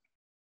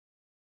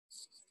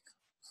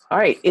All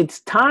right,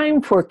 it's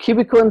time for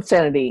Cubicle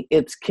Insanity.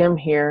 It's Kim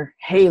here.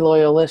 Hey,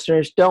 loyal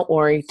listeners, don't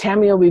worry.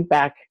 Tammy will be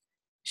back.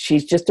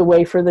 She's just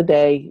away for the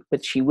day,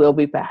 but she will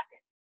be back.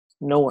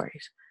 No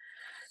worries.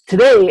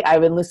 Today,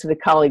 I've enlisted a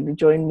colleague to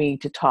join me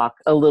to talk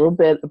a little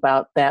bit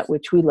about that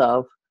which we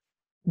love,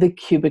 the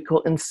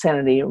cubicle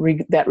insanity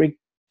that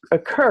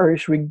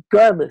occurs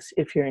regardless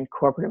if you're in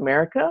corporate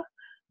America,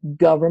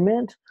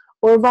 government,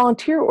 or a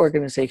volunteer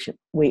organization.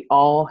 We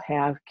all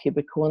have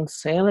cubicle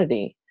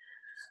insanity.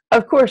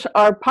 Of course,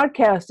 our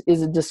podcast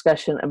is a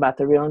discussion about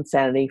the real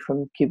insanity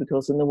from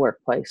cubicles in the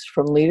workplace,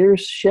 from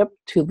leadership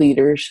to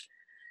leaders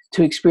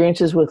to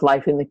experiences with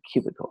life in the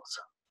cubicles.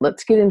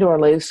 Let's get into our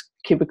latest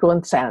cubicle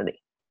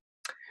insanity.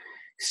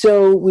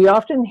 So we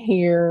often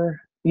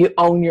hear you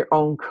own your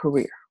own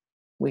career.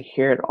 We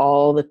hear it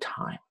all the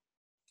time.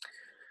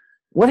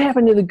 What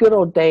happened to the good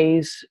old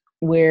days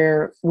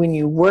where when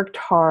you worked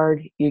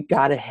hard, you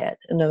got ahead?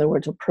 In other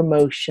words, a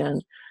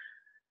promotion.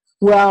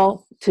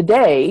 Well,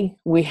 today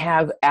we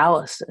have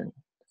Allison.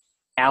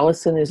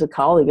 Allison is a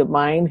colleague of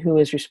mine who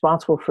is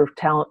responsible for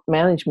talent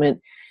management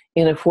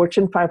in a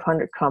Fortune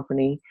 500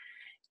 company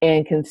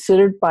and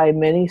considered by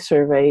many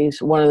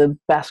surveys one of the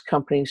best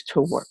companies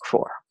to work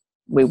for.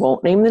 We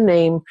won't name the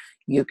name.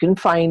 You can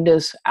find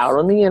us out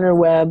on the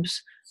interwebs,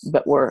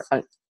 but we're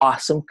an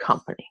awesome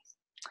company.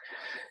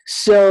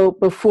 So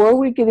before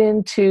we get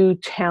into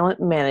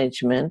talent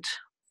management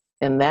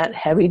and that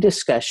heavy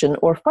discussion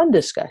or fun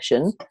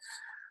discussion,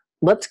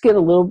 let's get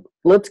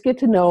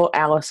to know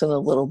Allison a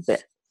little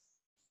bit.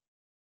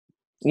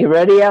 You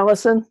ready,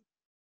 Allison?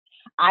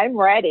 I'm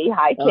ready.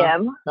 Hi,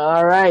 Kim.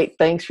 All right.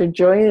 Thanks for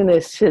joining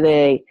us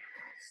today.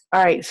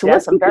 All right. So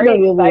yes, let's get to know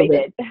you a little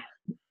bit.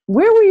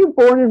 Where were you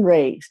born and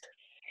raised?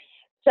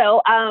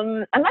 So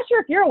I'm not sure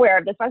if you're aware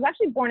of this, but I was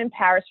actually born in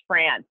Paris,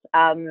 France.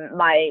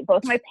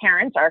 Both my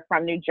parents are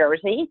from New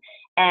Jersey,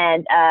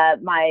 and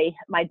my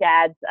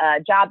dad's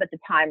job at the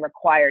time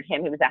required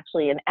him. He was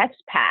actually an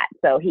expat,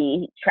 so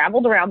he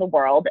traveled around the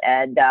world,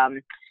 and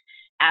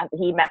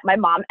he met my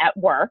mom at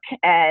work.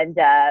 And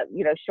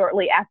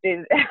shortly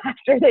after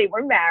they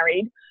were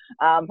married,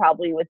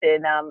 probably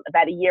within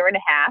about a year and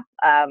a half,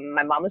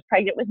 my mom was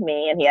pregnant with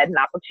me, and he had an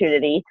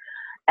opportunity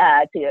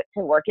to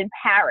work in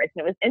Paris.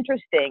 And it was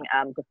interesting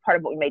because part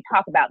of what we may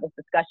talk about in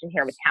this discussion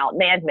here with talent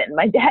management. And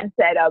my dad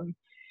said,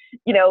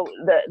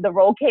 the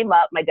role came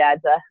up. My dad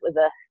was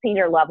a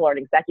senior level or an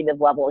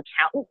executive level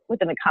accountant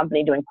within the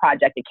company doing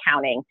project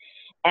accounting.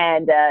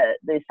 And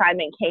the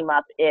assignment came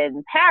up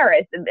in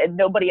Paris, and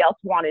nobody else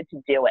wanted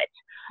to do it.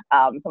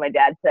 So my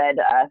dad said,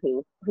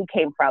 who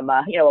came from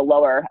a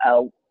lower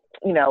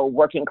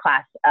working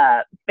class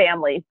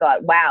family,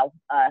 thought, wow,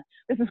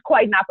 this is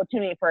quite an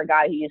opportunity for a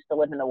guy who used to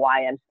live in the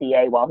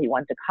YMCA while he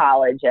went to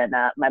college. And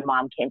my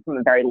mom came from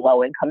a very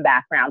low income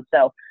background.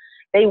 So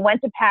they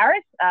went to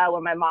Paris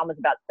when my mom was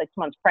about 6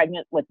 months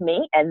pregnant with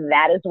me. And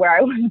that is where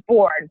I was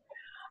born.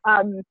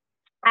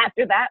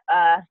 After that,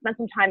 spent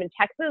some time in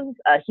Texas,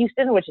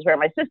 Houston, which is where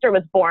my sister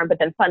was born. But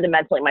then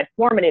fundamentally, my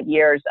formative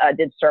years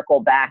did circle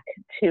back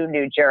to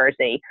New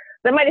Jersey.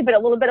 That might have been a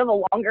little bit of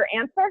a longer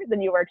answer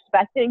than you were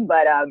expecting,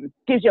 but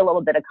gives you a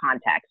little bit of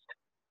context.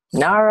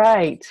 All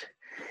right.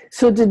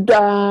 So did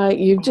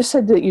you just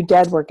said that your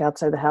dad worked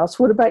outside the house?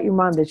 What about your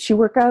mom? Did she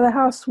work out of the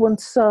house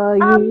once you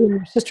and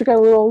your sister got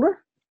a little older?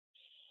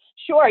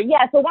 Sure.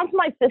 Yeah. So once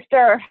my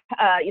sister,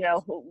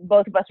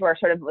 both of us were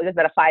there's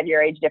about a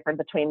 5-year age difference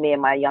between me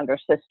and my younger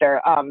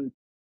sister.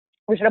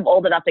 We're sort of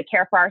old enough to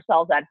care for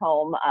ourselves at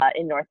home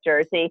in North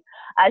Jersey.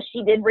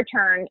 She did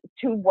return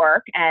to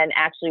work and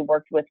actually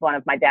worked with one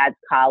of my dad's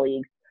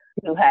colleagues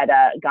who had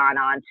gone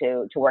on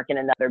to work in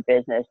another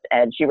business.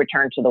 And she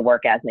returned to the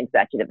work as an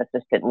executive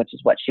assistant, which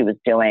is what she was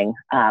doing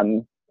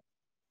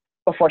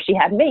before she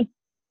had me.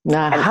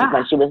 And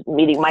when she was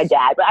meeting my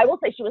dad. But I will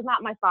say she was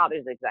not my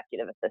father's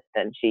executive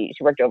assistant. She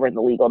worked over in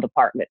the legal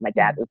department. My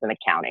dad was in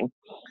accounting.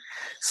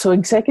 So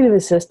executive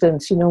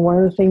assistants, one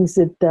of the things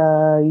that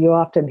you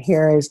often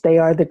hear is they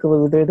are the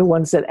glue. They're the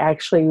ones that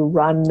actually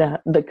run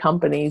the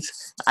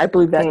companies. I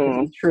believe that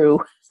to be true.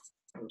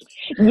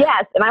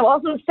 Yes. And I will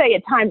also say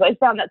at times, I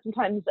found that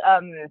sometimes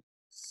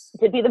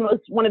to be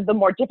one of the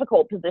more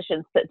difficult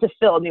positions to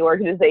fill in the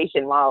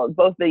organization. While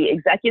both the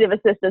executive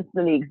assistants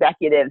and the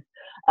executives,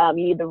 you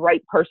need the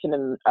right person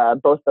in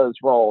both those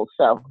roles.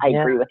 So I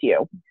agree with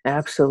you.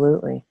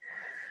 Absolutely.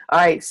 All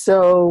right.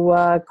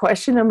 So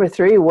question number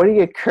 3, what are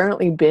you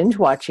currently binge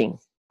watching?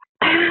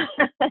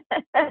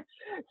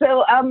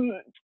 So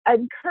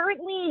I'm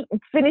currently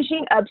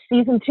finishing up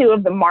season 2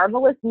 of The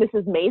Marvelous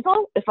Mrs.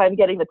 Maisel, if I'm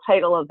getting the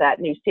title of that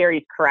new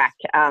series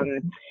correct.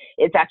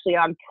 It's actually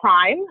on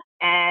Prime,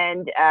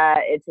 and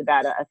it's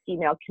about a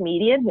female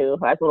comedian who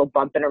has a little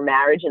bump in her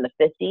marriage in the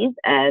 50s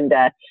and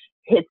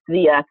hits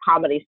the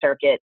comedy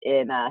circuit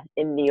in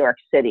New York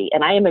City,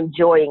 and I am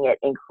enjoying it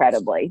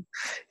incredibly.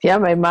 Yeah,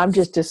 my mom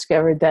just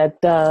discovered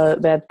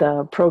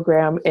that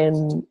program,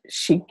 and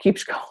she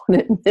keeps calling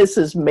it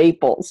Mrs.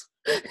 Maples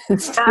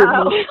instead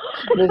of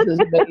Mrs.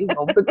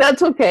 Maisel, but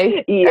that's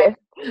okay. Yeah,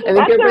 I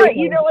think that's all right.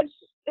 You know what?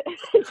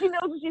 she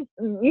knows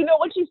what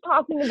what she's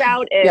talking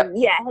about. And Yep.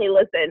 yeah, hey,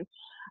 listen,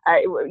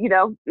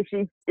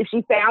 if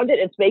she found it,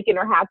 it's making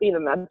her happy,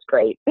 then that's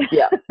great.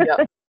 Yeah. Yeah.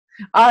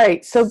 All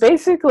right. So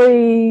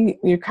basically,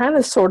 you're kind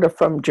of sort of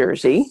from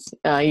Jersey.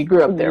 You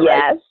grew up there,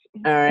 right? Yes.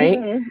 All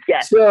right.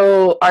 Yes.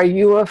 So are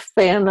you a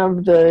fan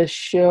of the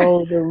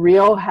show The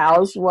Real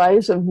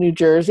Housewives of New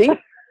Jersey?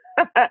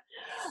 So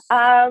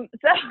I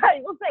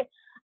will say,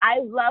 I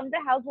love the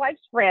Housewives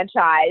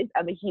franchise.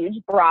 I'm a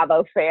huge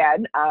Bravo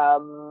fan.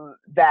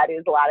 That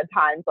is a lot of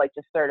times like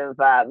just sort of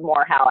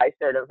more how I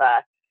sort of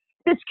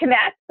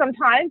disconnect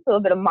sometimes, a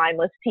little bit of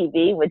mindless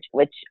TV,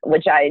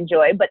 which I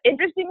enjoy. But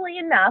interestingly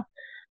enough,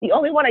 the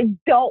only one I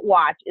don't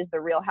watch is The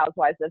Real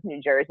Housewives of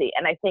New Jersey.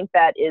 And I think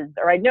that is,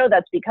 or I know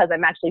that's because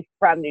I'm actually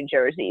from New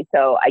Jersey.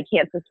 So I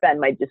can't suspend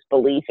my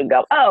disbelief and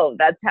go, oh,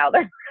 that's how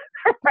the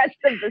rest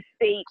of the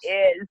state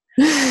is.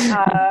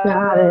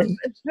 Got it.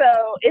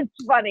 So it's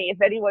funny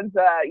if anyone's,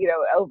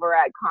 over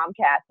at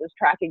Comcast is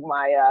tracking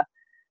my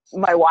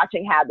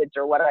watching habits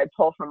or what I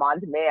pull from on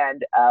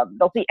demand,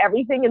 they'll see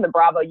everything in the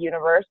Bravo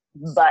universe,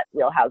 but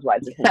Real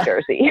Housewives of New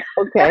Jersey.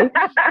 Okay.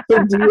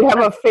 So do you have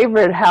a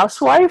favorite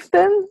housewife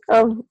then?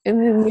 Oh, I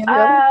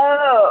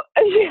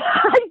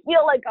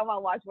feel like I'm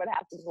on Watch What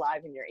Happens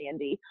Live and you're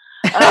Andy.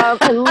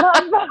 I love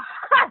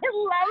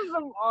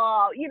them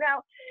all.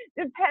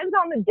 Depends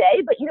on the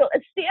day, but a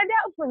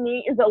standout for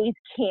me is always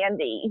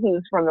Candy,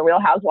 who's from the Real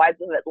Housewives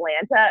of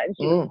Atlanta, and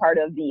she was part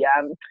of the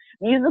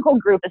musical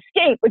group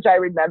Escape, which I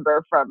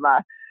remember from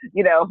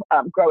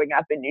growing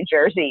up in New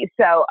Jersey.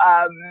 So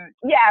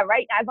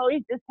right now I've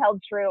always just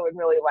held true and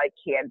really like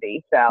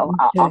Candy. So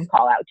I'll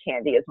call out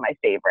Candy as my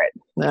favorite.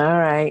 All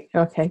right.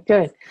 Okay,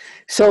 good.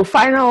 So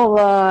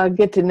final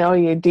get to know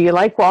you. Do you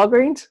like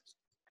Walgreens?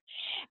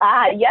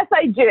 Yes,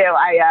 I do.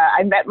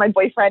 I met my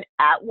boyfriend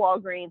at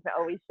Walgreens. I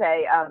always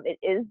say it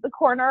is the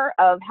corner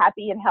of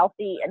happy and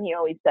healthy. And he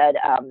always said,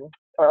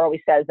 or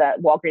always says that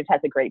Walgreens has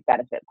a great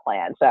benefit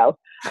plan. So,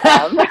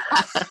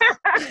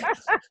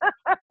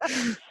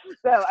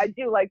 so I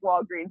do like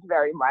Walgreens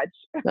very much.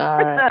 All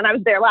right. And I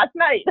was there last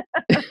night.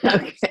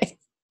 Okay.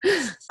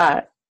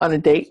 On a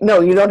date? No,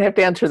 you don't have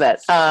to answer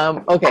that.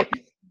 Okay.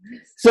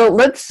 So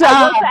let's.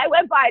 I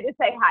went by to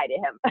say hi to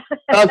him.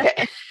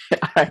 Okay.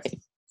 All right.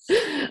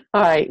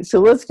 All right. So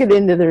let's get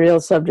into the real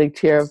subject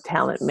here of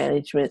talent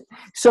management.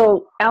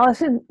 So,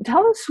 Allison,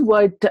 tell us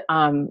what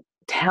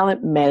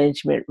talent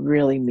management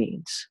really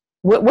means.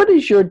 What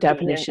is your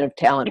definition of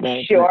talent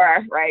management?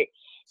 Sure. Right.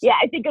 Yeah,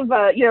 I think of,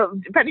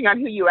 depending on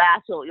who you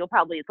ask, you'll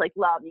probably, it's like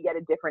love, you get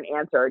a different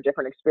answer, a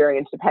different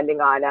experience, depending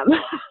on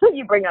who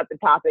you bring up the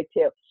topic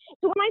to.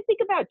 So when I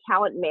think about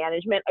talent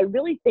management, I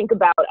really think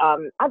about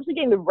obviously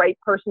getting the right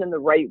person in the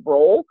right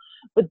role,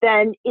 but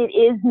then it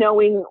is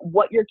knowing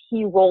what your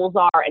key roles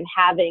are and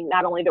having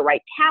not only the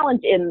right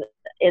talent in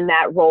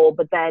that role,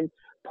 but then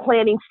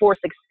planning for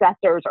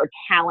successors or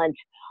talent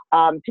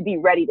to be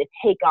ready to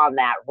take on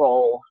that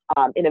role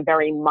in a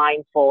very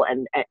mindful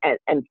and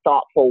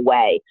thoughtful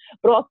way.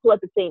 But also at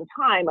the same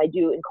time, I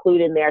do include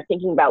in there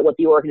thinking about what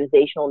the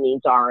organizational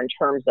needs are in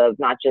terms of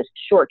not just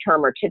short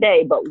term or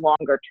today, but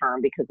longer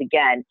term. Because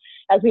again,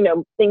 as we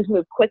know, things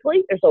move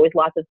quickly. There's always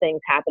lots of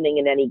things happening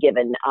in any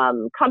given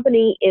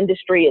company,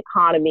 industry,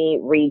 economy,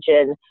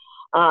 region.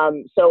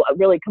 So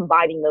really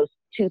combining those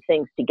two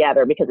things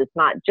together, because it's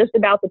not just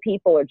about the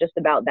people or just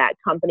about that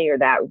company or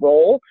that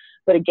role,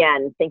 but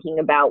again, thinking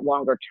about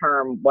longer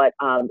term, what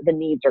the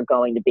needs are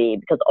going to be,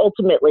 because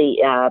ultimately,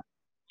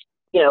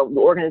 the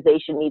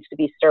organization needs to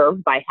be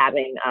served by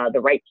having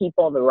the right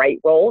people in the right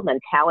role, and then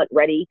talent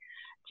ready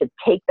to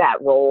take that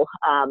role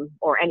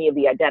or any of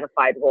the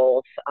identified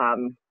roles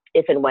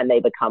if and when they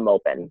become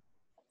open.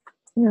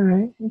 All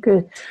right,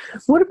 good.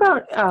 What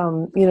about,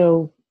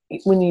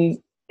 when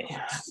you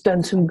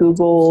done some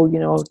Google,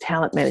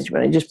 talent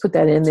management. I just put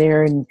that in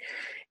there and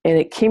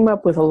it came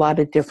up with a lot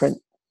of different,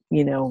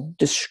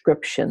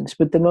 descriptions,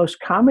 but the most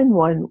common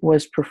one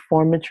was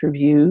performance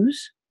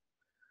reviews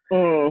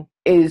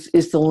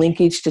is the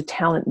linkage to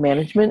talent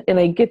management. And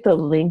I get the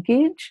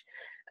linkage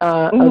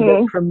of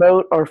the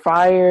promote or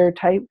fire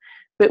type,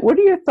 but what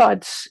are your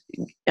thoughts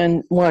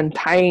on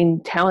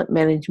tying talent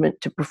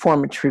management to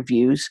performance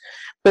reviews,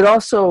 but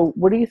also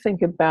what do you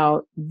think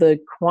about the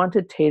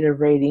quantitative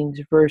ratings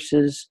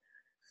versus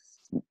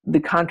the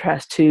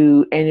contrast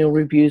to annual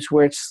reviews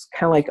where it's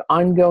kind of like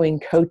ongoing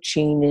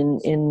coaching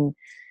and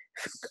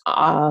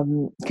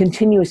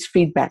continuous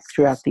feedback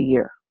throughout the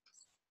year?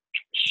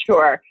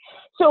 Sure.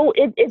 So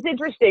it's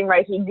interesting,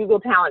 right? So Google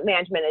talent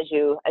management, as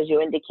you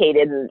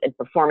indicated, and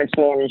performance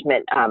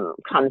management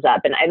comes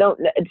up, and I don't.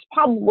 It's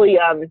probably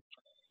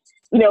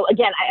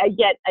again, I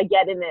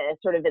get in a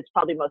sort of, it's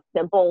probably most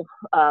simple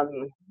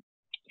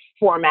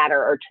format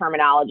or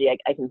terminology.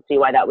 I can see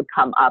why that would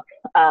come up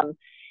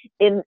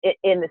in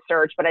the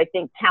search, but I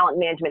think talent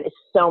management is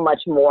so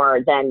much more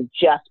than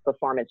just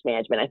performance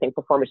management. I think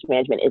performance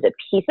management is a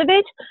piece of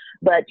it,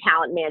 but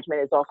talent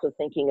management is also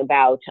thinking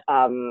about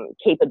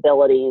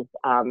capabilities,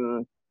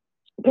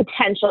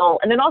 potential,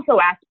 and then also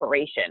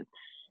aspiration.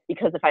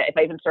 because if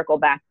I even circle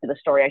back to the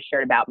story I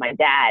shared about my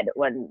dad,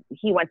 when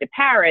he went to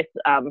Paris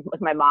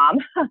with my mom,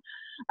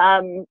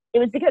 it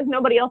was because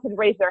nobody else had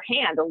raised their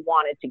hand or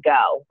wanted to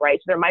go, right?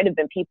 So there might have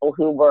been people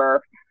who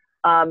were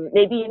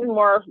maybe even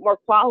more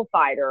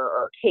qualified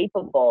or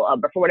capable,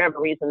 but for whatever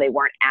reason, they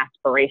weren't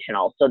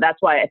aspirational. So that's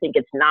why I think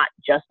it's not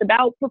just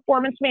about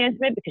performance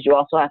management, because you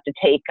also have to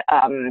take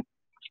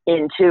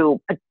into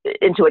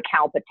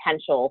account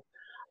potential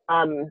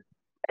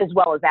as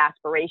well as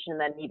aspiration, and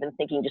then even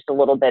thinking just a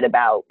little bit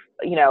about,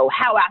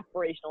 how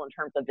aspirational in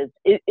terms of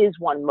is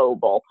one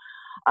mobile.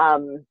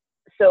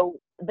 So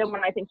then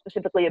when I think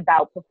specifically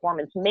about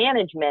performance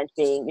management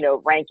being,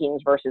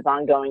 rankings versus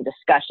ongoing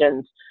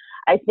discussions,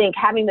 I think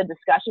having the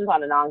discussions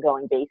on an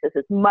ongoing basis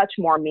is much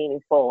more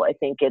meaningful. I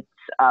think it's,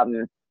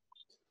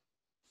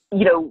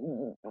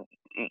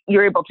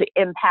 you're able to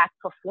impact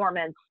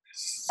performance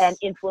and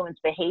influence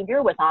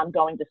behavior with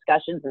ongoing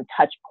discussions and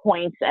touch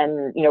points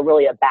and,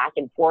 really a back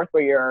and forth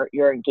where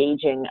you're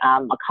engaging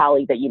a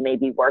colleague that you may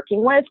be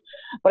working with.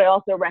 But I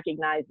also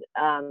recognize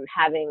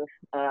having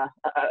an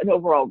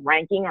overall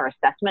ranking or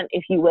assessment,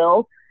 if you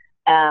will,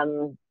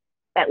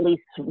 at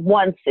least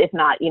once, if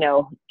not,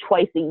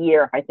 twice a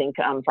year. I think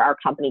for our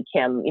company,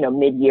 Kim,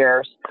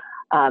 mid-years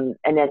and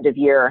end of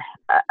year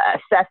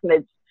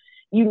assessments,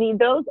 you need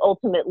those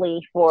ultimately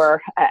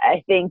for,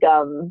 I think,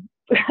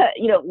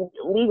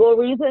 legal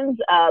reasons.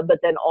 But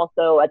then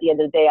also at the end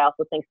of the day, I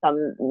also think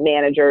some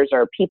managers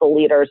or people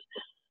leaders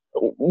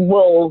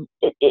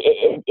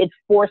it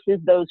forces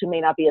those who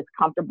may not be as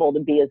comfortable to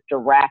be as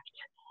direct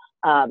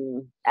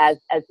as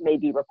may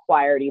be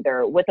required,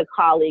 either with a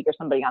colleague or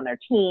somebody on their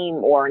team,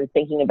 or in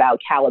thinking about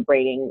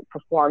calibrating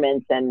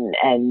performance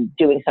and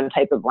doing some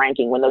type of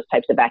ranking when those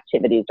types of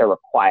activities are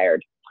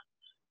required.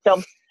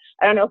 So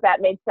I don't know if that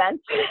made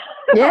sense.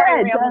 Yeah,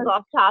 I rambled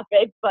off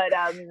topic, but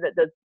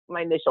that's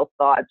my initial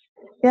thoughts.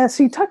 Yeah,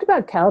 so you talked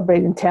about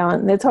calibrating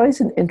talent, and that's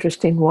always an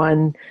interesting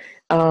one.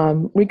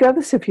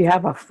 Regardless if you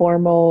have a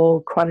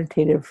formal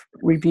quantitative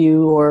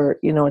review or,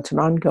 it's an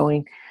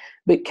ongoing,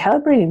 but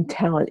calibrating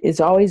talent is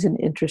always an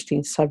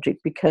interesting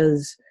subject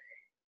because,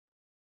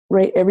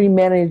 right, every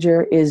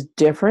manager is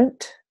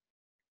different.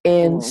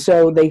 And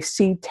so they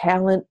see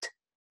talent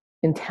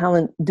and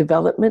talent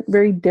development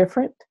very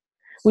different.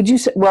 Would you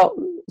say,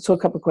 so a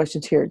couple of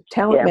questions here.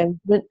 Talent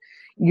management,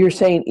 you're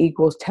saying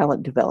equals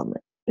talent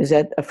development. Is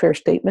that a fair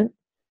statement?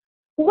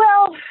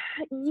 Well,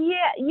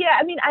 yeah.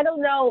 I mean, I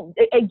don't know.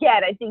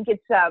 Again, I think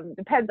it's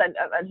depends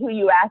on who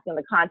you ask in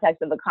the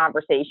context of the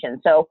conversation.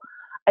 So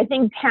I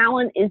think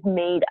talent is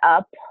made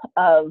up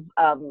of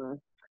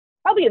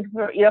probably,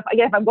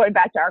 if I'm going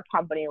back to our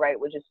company, right,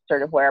 which is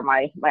sort of where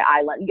my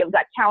island, you've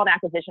got talent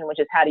acquisition, which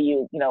is how do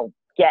you,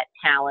 get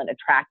talent,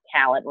 attract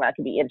talent, whether that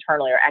could be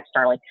internally or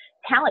externally.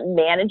 Talent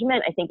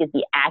management, I think, is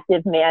the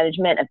active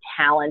management of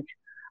talent.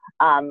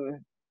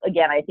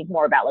 Again, I think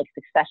more about like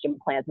succession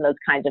plans and those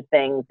kinds of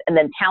things. And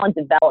then talent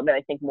development,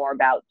 I think more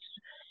about,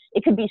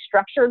 it could be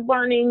structured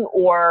learning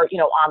or,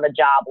 on the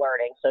job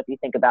learning. So if you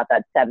think about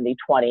that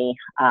 70-20,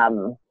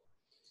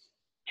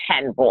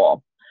 10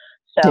 rule.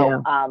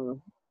 So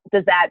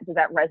does that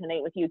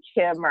resonate with you,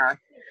 Kim? Or?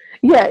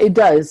 Yeah, it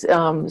does.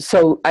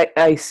 So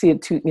I see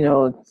it too,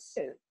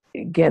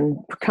 again,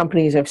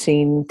 companies I've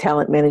seen,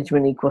 talent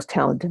management equals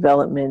talent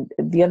development.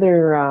 The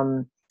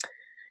other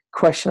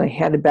question I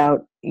had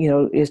about,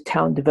 is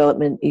talent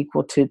development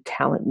equal to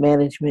talent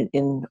management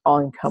in all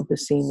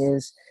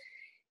encompassing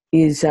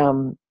is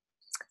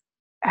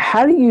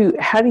how do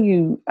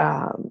you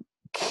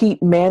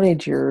keep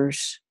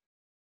managers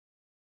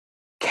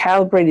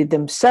calibrated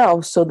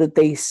themselves so that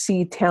they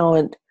see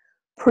talent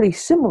pretty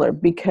similar?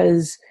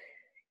 Because,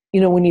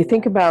 when you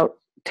think about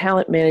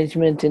talent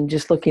management and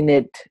just looking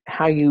at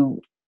how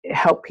you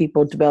help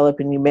people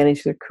develop and you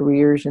manage their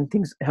careers and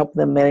things, help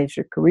them manage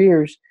their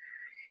careers,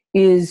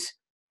 is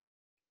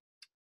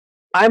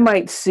I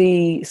might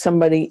see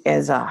somebody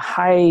as a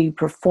high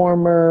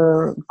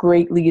performer,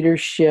 great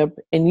leadership,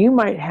 and you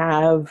might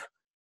have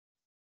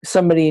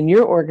somebody in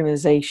your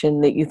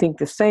organization that you think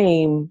the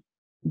same,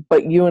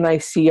 but you and I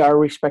see our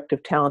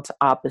respective talents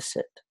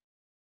opposite.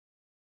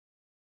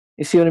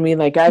 You see what I mean?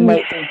 Like I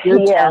might think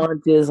your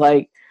talent is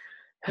like,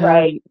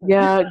 right.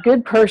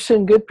 Good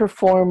person, good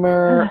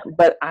performer,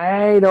 but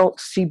I don't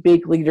see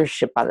big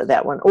leadership out of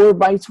that one, or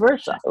vice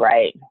versa.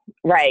 Right.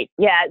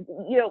 Yeah.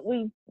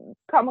 We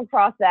come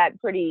across that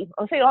I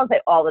don't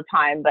say all the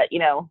time, but,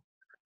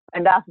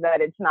 enough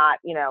that it's not,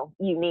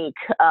 unique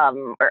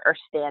or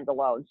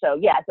standalone. So,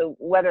 so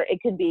whether it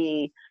could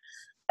be,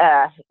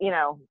 a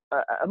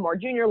more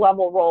junior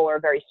level role or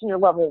a very senior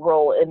level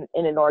role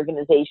in an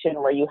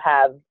organization where you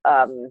have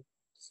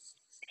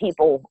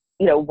people,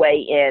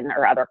 weigh in,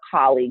 or other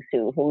colleagues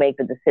who make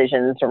the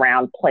decisions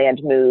around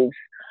planned moves,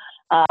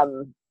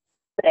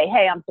 say,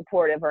 hey, I'm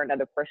supportive, or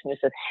another person who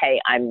says, hey,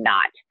 I'm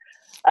not.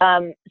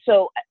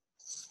 So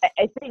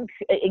I think,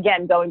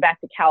 again, going back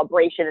to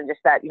calibration and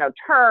just that,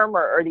 term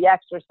or the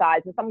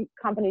exercise, and some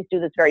companies do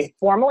this very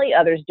formally,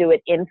 others do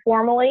it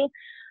informally.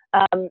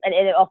 and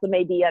it also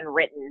may be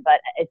unwritten, but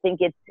I think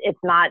it's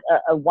not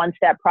a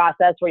one-step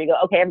process where you go,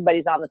 okay,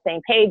 everybody's on the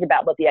same page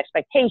about what the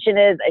expectation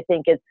is. I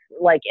think it's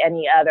like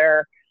any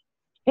other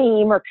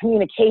theme or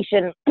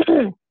communication.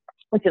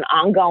 It's an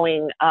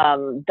ongoing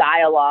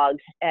dialogue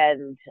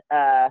and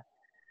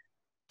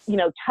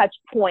touch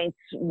points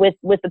with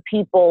the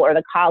people or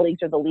the colleagues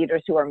or the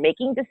leaders who are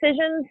making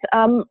decisions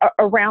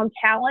around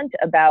talent,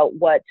 about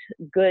what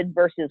good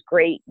versus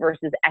great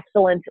versus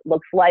excellent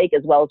looks like,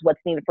 as well as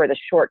what's needed for the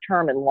short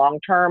term and long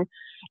term,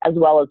 as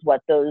well as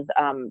what those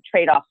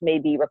trade-offs may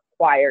be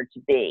required to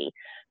be.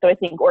 So I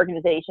think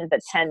organizations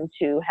that tend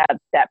to have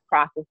set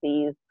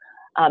processes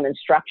and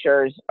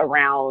structures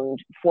around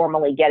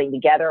formally getting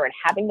together and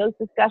having those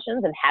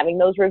discussions and having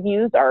those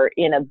reviews are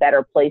in a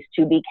better place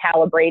to be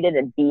calibrated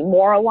and be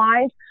more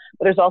aligned.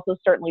 But there's also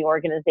certainly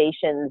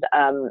organizations,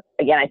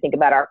 again, I think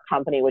about our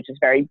company, which is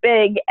very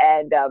big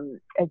and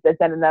has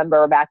done a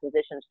number of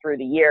acquisitions through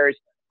the years.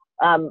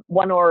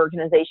 One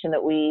organization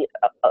that we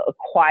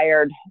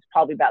acquired,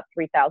 probably about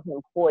 3,000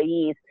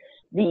 employees,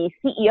 the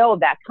CEO of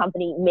that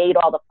company made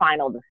all the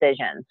final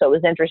decisions. So it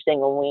was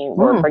interesting when we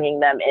were bringing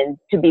them in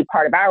to be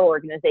part of our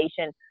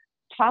organization,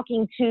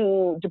 talking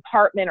to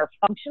department or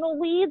functional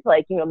leads,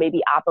 like,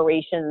 maybe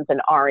operations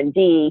and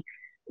R&D.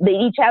 They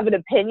each have an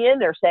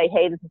opinion or say,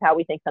 hey, this is how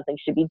we think something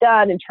should be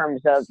done in terms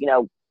of,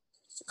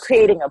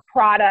 creating a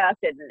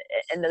product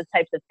and those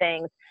types of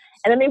things.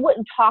 And then they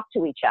wouldn't talk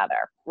to each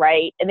other,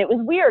 right? And it was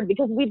weird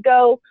because we'd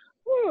go,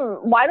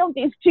 why don't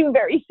these two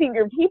very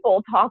senior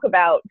people talk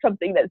about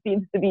something that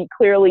seems to be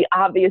clearly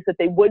obvious that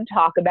they would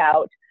talk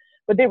about,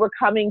 but they were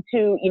coming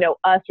to,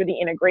 us or the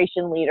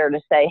integration leader to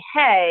say,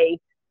 hey,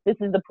 this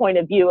is the point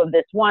of view of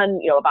this one,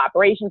 of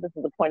operations. This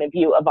is the point of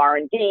view of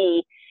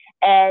R&D.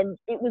 And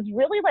it was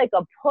really like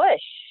a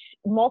push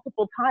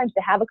multiple times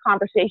to have a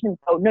conversation.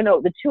 So no,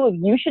 the two of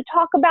you should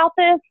talk about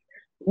this,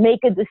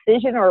 make a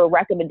decision or a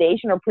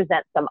recommendation or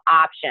present some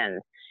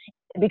options.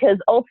 Because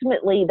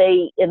ultimately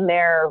they, in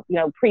their,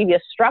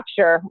 previous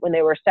structure, when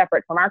they were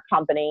separate from our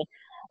company,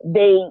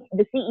 the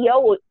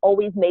CEO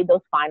always made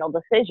those final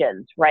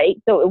decisions, right?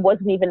 So it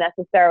wasn't even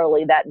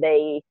necessarily that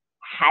they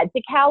had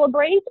to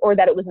calibrate or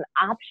that it was an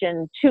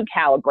option to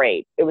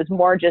calibrate. It was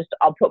more just,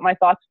 I'll put my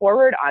thoughts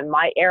forward on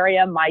my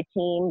area, my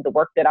team, the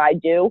work that I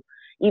do,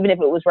 even if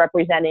it was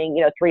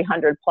representing,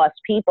 300 plus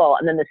people,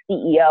 and then the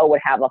CEO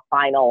would have a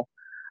final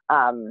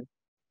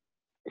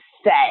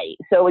say.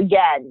 So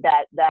again,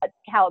 that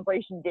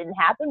calibration didn't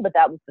happen, but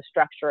that was the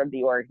structure of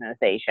the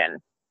organization.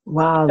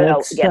 Wow. So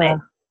That's,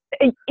 again,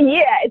 it's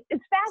fascinating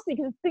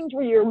because it's things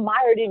where you're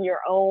mired in your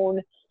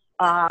own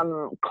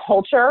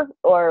culture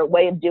or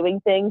way of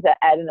doing things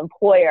at an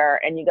employer,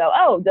 and you go,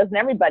 oh, doesn't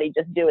everybody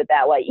just do it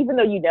that way? Even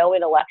though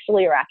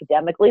intellectually or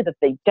academically that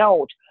they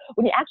don't.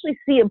 When you actually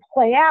see them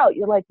play out,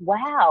 you're like,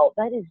 wow,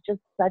 that is just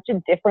such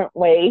a different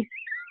way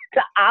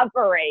to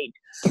operate.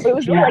 But it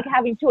was really like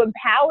having to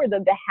empower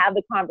them to have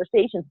the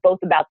conversations both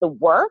about the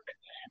work,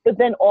 but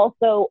then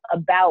also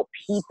about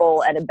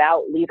people and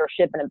about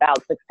leadership and about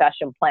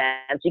succession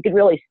plans. You could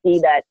really see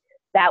that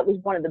was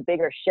one of the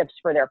bigger shifts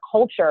for their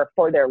culture,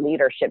 for their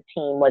leadership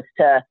team, was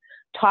to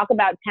talk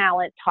about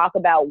talent, talk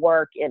about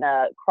work in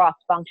a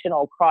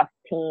cross-functional,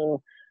 cross-team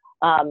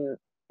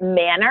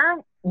manner,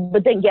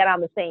 but then get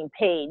on the same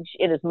page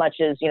in as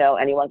much as,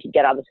 anyone could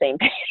get on the same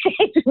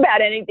page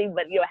about anything,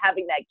 but,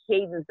 having that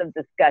cadence of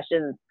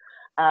discussions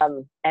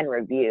and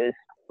reviews.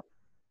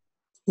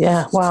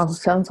 Yeah. Wow.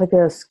 Sounds like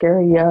a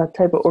scary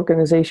type of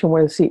organization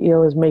where the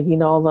CEO is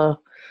making all the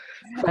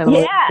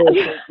final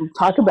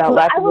talk about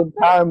lack of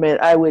empowerment.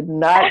 I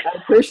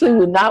personally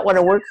would not want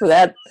to work for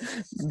that.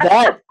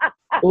 Because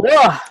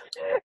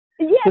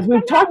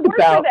we've talked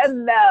about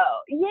them, though.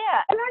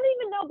 Yeah. And I don't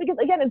even know, because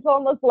again, it's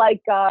almost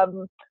like,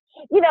 the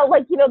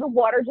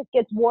water just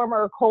gets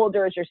warmer or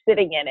colder as you're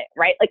sitting in it,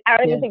 right? Like, I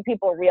don't even think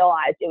people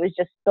realized it was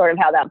just sort of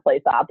how that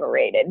place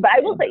operated. But I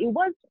will say it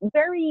was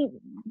very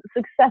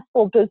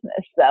successful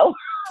business, so.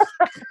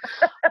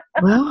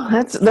 Well,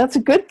 that's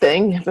a good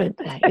thing. But,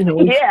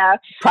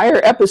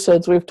 prior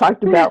episodes, we've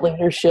talked about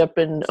leadership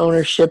and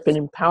ownership and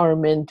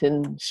empowerment.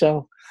 And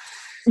so.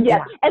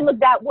 Yeah. And look,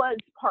 that was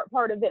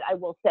part of it, I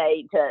will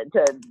say,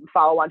 to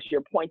follow on to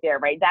your point there,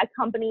 right? That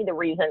company, the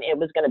reason it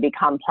was going to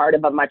become part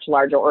of a much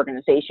larger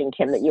organization,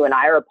 Kim, that you and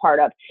I are a part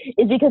of,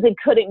 is because it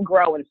couldn't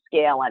grow and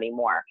scale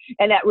anymore.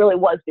 And that really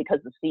was because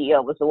the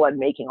CEO was the one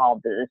making all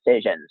of the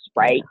decisions,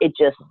 right? It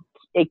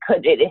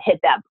hit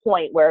that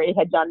point where it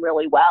had done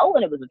really well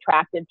and it was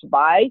attractive to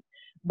buy,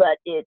 but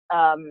it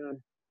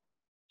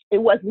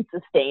wasn't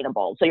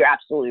sustainable. So you're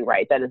absolutely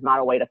right. That is not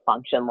a way to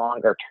function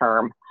longer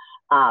term.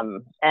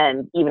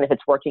 And even if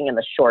it's working in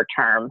the short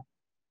term,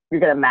 you're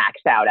going to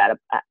max out at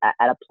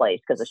a place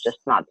because it's just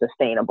not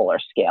sustainable or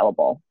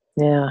scalable.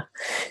 Yeah.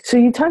 So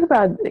you talk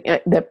about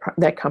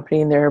that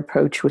company and their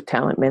approach with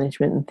talent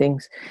management and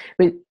things,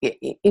 and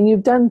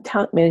you've done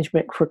talent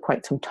management for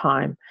quite some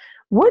time.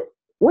 What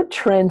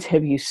trends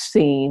have you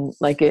seen?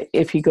 Like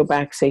if you go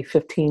back, say,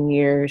 15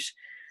 years,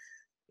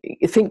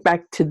 you think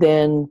back to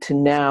then to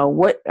now,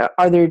 what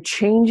are there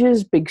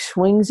changes, big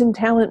swings in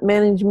talent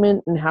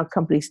management and how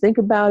companies think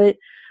about it?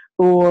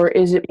 Or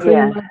is it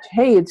pretty much,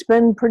 hey, it's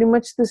been pretty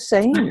much the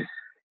same?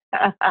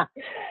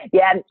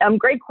 Yeah,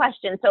 great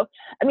question. So,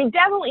 I mean,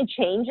 definitely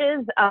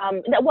changes.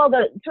 Well,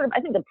 the sort of,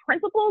 I think the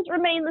principles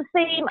remain the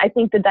same. I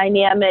think the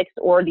dynamics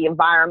or the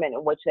environment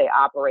in which they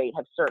operate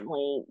have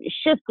certainly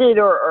shifted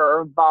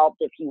or evolved,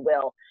 if you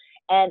will.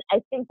 And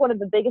I think one of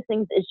the biggest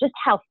things is just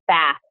how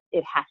fast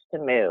it has to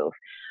move.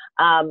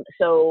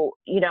 So,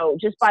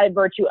 just by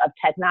virtue of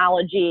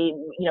technology,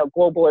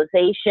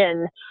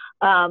 globalization,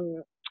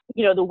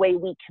 the way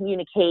we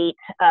communicate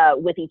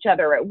with each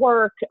other at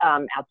work,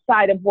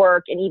 outside of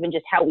work, and even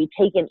just how we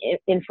take in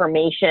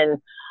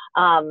information,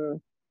 as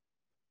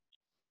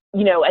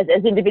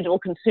individual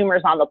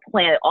consumers on the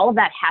planet, all of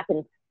that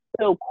happens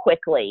so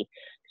quickly.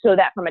 So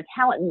that from a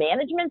talent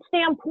management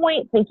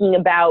standpoint, thinking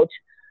about,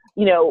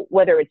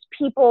 whether it's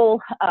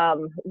people,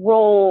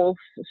 roles,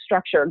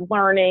 structured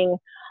learning,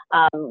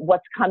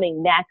 what's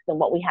coming next and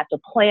what we have to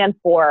plan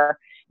for,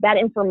 that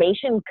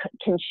information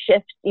can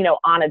shift,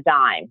 on a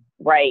dime,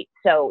 right?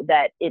 So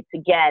that it's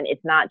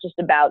not just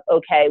about,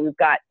 okay, we've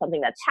got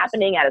something that's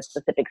happening at a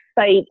specific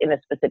site in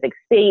a specific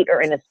state or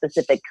in a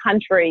specific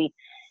country.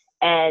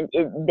 And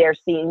there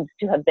seems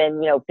to have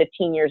been,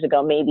 15 years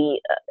ago, maybe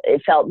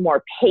it felt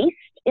more paced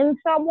in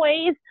some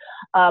ways.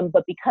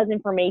 But because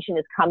information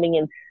is coming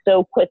in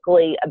so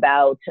quickly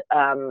about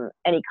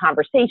any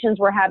conversations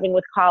we're having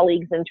with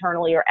colleagues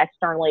internally or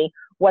externally,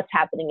 what's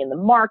happening in the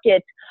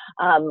market,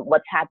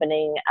 what's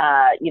happening,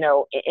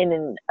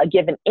 in a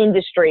given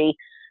industry,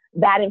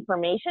 that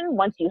information,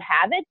 once you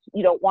have it,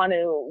 you don't want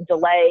to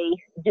delay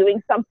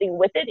doing something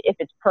with it if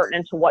it's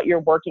pertinent to what you're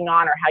working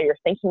on or how you're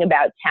thinking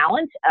about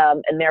talent.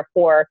 And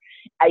therefore,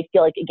 I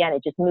feel like, again,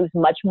 it just moves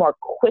much more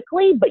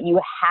quickly, but you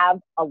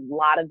have a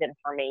lot of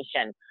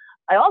information.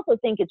 I also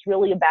think it's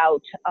really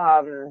about,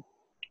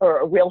 or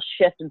a real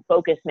shift in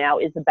focus now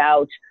is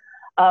about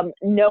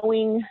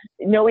knowing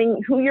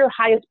who your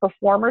highest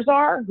performers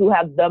are, who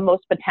have the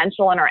most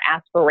potential and are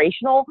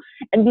aspirational,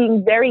 and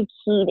being very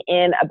keyed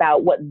in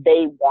about what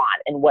they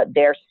want and what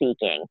they're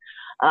seeking.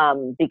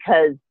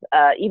 Because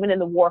even in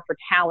the war for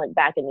talent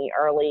back in the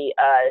early,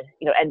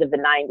 end of the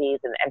 90s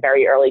and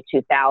very early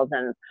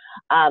 2000s,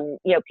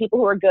 people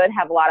who are good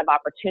have a lot of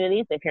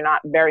opportunities. If you're not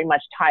very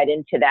much tied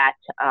into that,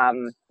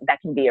 that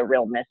can be a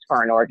real miss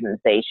for an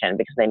organization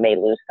because they may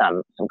lose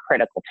some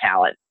critical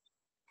talent.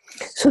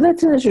 So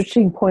that's an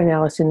interesting point,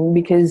 Allison,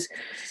 because,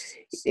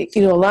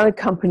 a lot of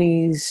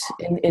companies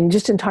and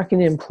just in talking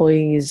to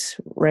employees,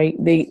 right,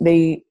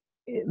 they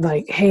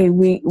like, hey,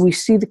 we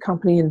see the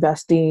company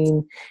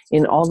investing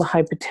in all the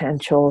high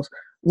potentials.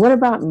 What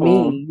about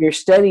me? You're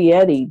steady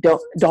Eddie.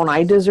 Don't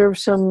I deserve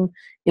some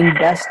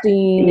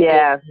investing?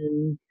 Yeah.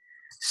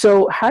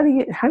 So how do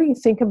you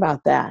think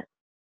about that?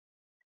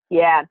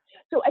 Yeah.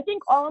 So I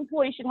think all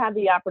employees should have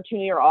the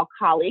opportunity, or all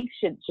colleagues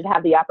should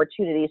have the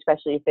opportunity,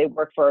 especially if they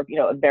work for,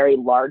 a very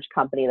large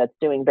company that's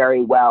doing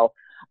very well,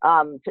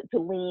 to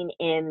lean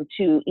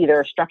into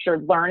either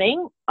structured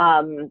learning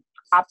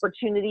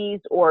opportunities,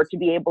 or to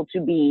be able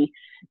to be,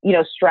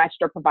 stretched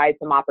or provide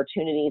some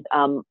opportunities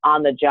on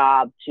the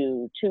job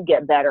to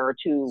get better,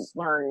 to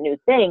learn new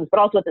things, but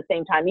also at the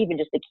same time, even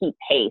just to keep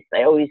pace.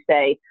 I always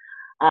say,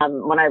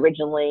 when I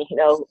originally,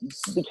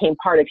 became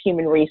part of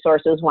human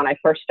resources, when I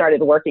first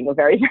started working a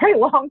very, very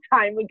long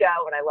time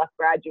ago, when I left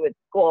graduate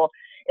school,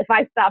 if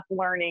I stopped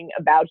learning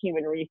about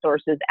human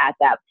resources at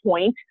that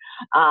point,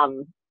 I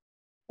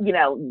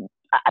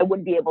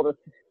wouldn't be able to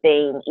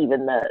sustain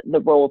even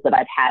the roles that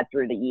I've had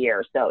through the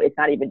years. So it's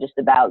not even just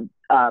about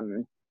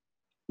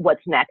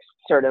what's next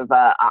sort of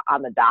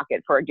on the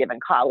docket for a given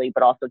colleague,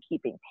 but also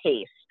keeping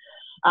pace.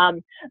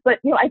 But,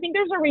 I think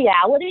there's a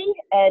reality,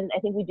 and I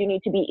think we do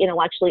need to be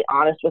intellectually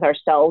honest with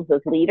ourselves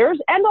as leaders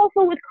and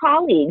also with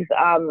colleagues,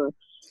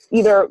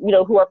 either,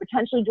 who are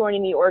potentially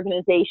joining the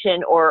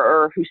organization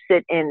or who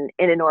sit in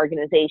an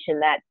organization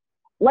that,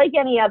 like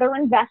any other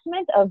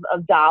investment of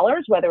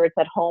dollars, whether it's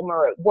at home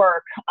or at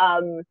work,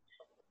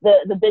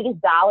 the biggest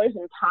dollars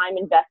and time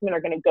investment are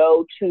going to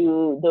go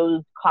to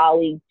those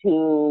colleagues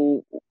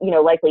who,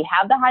 likely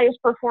have the highest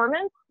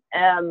performance,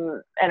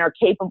 and are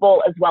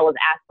capable as well as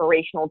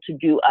aspirational to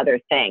do other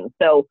things.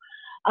 So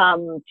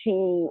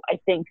to, I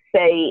think,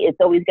 say it's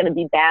always going to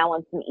be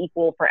balanced and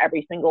equal for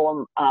every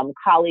single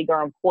colleague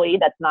or employee,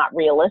 that's not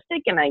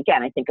realistic. And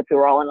again, I think if we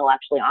were all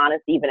intellectually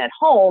honest, even at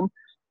home,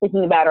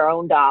 thinking about our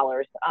own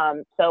dollars.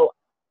 So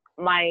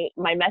my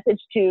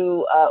message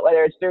to,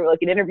 whether it's through like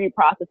an interview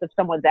process, if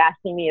someone's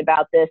asking me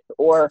about this,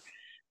 or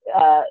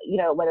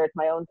whether it's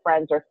my own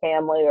friends or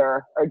family,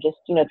 or just,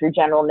 through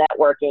general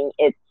networking,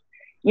 it's,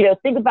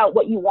 think about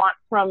what you want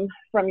from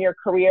your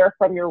career,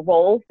 from your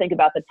role. Think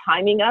about the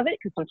timing of it,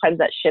 because sometimes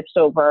that shifts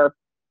over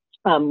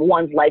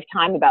one's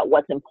lifetime about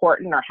what's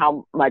important or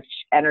how much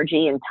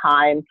energy and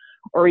time,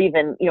 or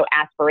even,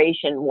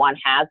 aspiration one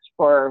has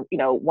for,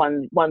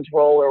 one's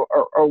role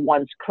or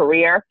one's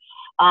career.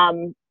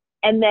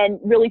 and then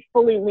really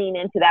fully lean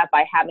into that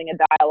by having a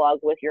dialogue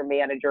with your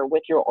manager,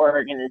 with your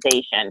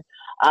organization.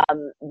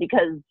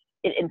 Because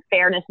in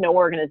fairness, no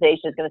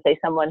organization is going to say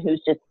someone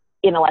who's just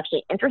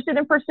intellectually interested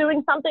in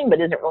pursuing something,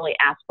 but isn't really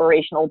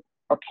aspirational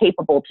or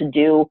capable to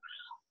do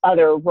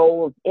other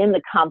roles in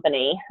the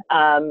company.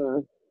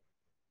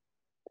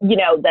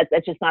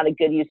 That's just not a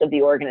good use of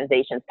the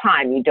organization's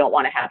time. You don't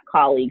want to have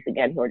colleagues,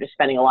 again, who are just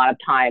spending a lot of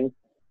time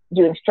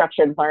doing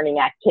structured learning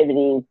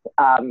activities,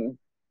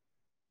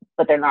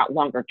 but they're not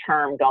longer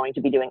term going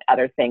to be doing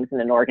other things in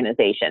an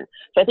organization.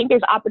 So I think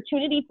there's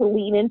opportunity to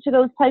lean into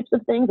those types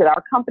of things at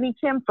our company,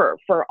 Kim,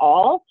 for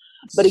all.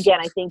 But again,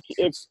 I think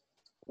it's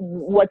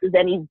what does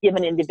any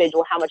given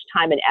individual, how much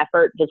time and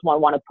effort does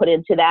one want to put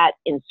into that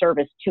in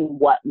service to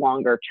what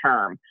longer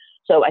term?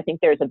 So I think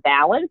there's a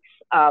balance.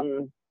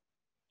 And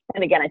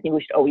again, I think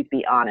we should always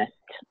be honest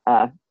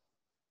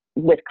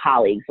with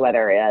colleagues,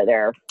 whether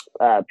they're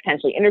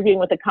potentially interviewing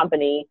with a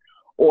company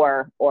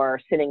or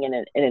sitting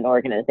in an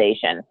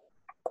organization.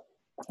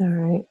 All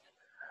right.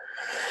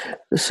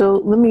 So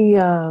let me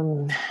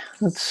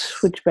let's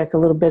switch back a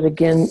little bit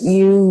again.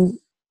 You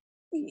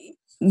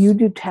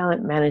do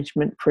talent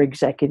management for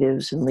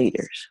executives and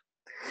leaders.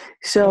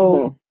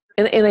 So,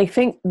 and I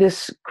think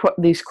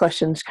these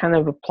questions kind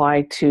of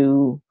apply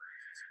to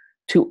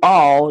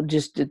all,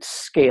 just it's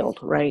scaled,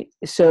 right?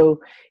 So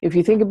if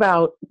you think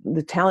about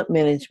the talent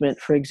management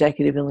for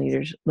executive and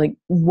leaders, like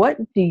what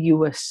do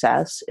you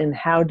assess and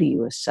how do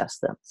you assess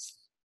them?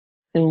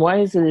 And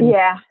why is it?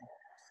 Yeah.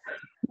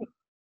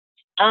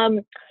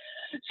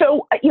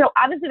 So,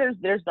 obviously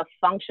there's the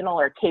functional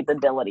or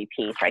capability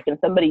piece, right? Can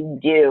somebody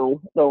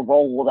do the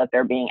role that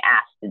they're being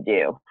asked to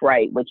do,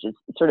 right? Which is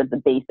sort of the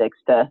basics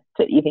to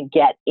even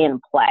get in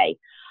play.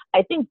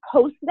 I think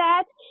post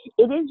that,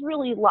 it is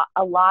really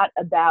a lot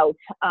about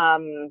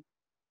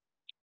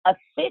a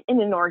fit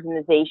in an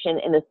organization,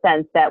 in the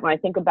sense that when I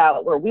think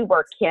about where we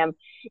work, Kim,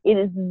 it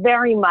is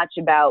very much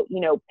about,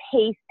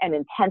 pace and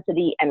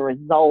intensity and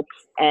results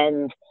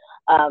and,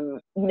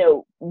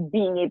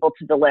 being able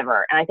to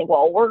deliver. And I think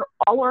while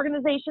all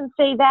organizations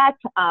say that,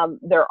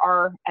 there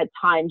are at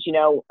times,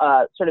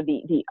 sort of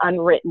the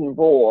unwritten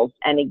rules.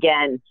 And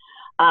again,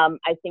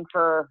 I think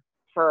for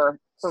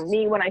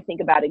me, when I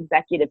think about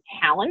executive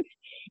talent,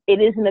 it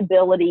is an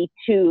ability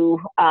to,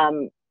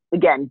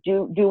 again,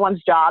 do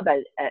one's job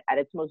at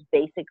its most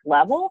basic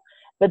level,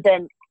 but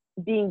then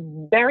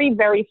being very,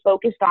 very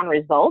focused on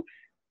results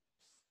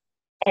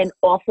and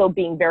also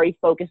being very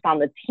focused on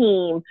the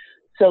team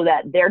so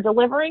that they're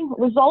delivering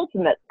results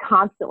and that's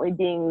constantly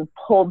being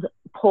pulled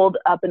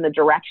up in the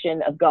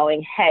direction of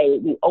going, hey,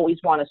 we always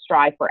want to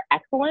strive for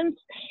excellence.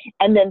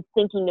 And then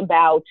thinking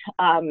about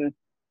the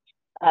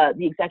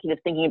executive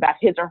thinking about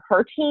his or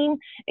her team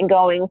and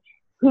going,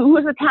 who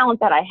is the talent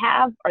that I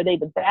have? Are they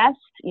the best?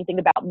 You think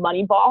about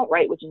Moneyball,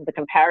 right, which is the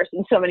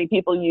comparison so many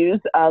people use,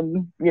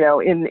 in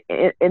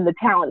the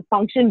talent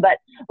function. But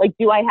like,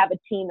 do I have a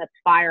team that's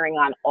firing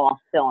on all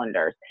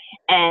cylinders?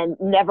 And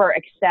never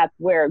accept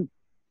where,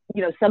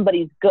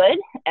 somebody's good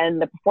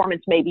and the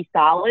performance may be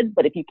solid,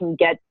 but if you can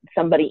get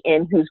somebody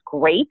in who's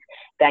great,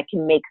 that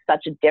can make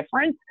such a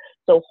difference.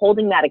 So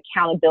holding that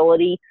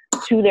accountability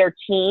to their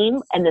team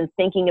and then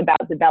thinking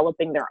about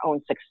developing their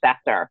own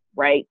successor,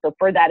 right? So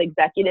for that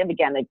executive,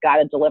 again, they've got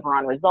to deliver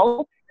on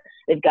results.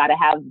 They've got to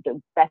have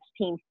the best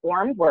team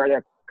formed where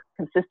they're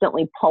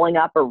consistently pulling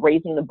up or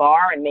raising the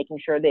bar and making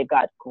sure they've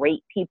got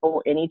great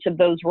people in each of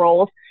those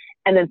roles.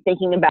 And then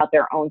thinking about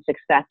their own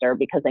successor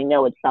because they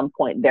know at some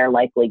point they're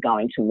likely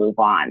going to move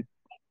on.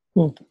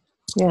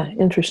 Yeah,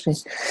 interesting.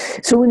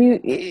 So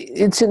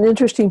it's an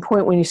interesting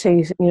point when you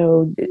say,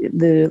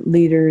 the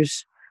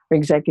leaders or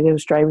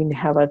executives striving to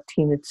have a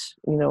team that's,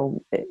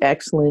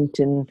 excellent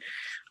and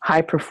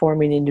high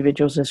performing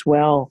individuals as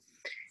well.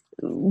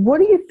 What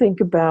do you think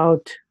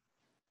about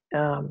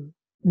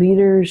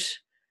leaders,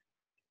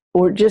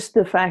 or just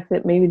the fact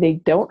that maybe they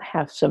don't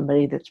have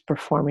somebody that's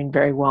performing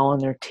very well on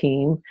their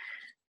team?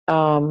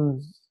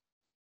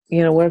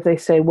 What if they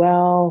say,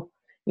 well,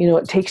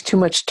 it takes too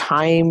much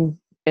time,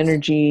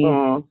 energy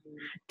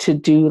to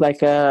do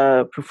like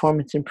a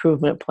performance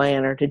improvement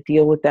plan or to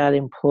deal with that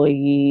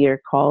employee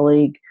or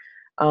colleague.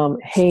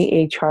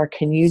 Hey, HR,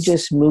 can you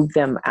just move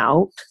them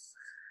out?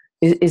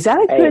 Is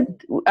that a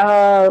good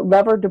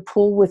lever to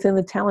pull within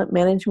the talent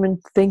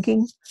management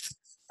thinking?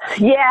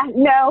 Yeah,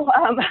 no,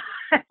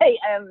 I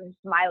am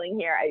smiling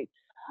here.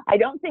 I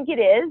don't think it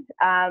is.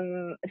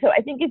 So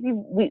I think if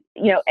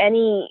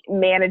any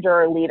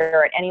manager or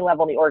leader at any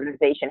level in the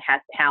organization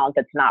has talent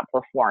that's not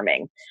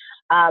performing.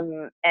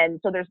 And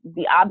so there's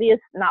the obvious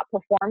not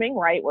performing,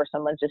 right, where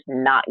someone's just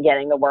not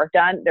getting the work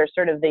done. There's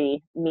sort of the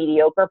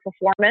mediocre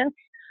performance.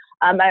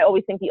 I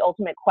always think the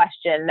ultimate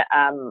question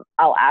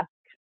I'll ask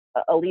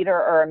a leader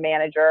or a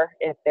manager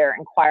if they're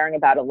inquiring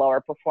about a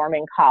lower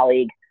performing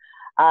colleague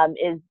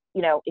is,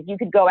 if you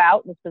could go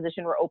out in this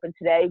position we're open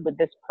today with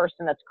this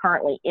person that's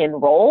currently in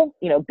role,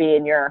 be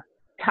in your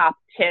top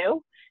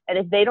two. And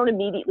if they don't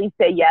immediately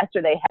say yes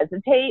or they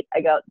hesitate,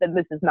 I go, then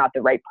this is not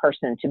the right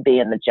person to be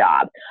in the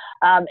job.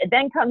 It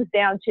then comes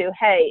down to,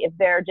 hey, if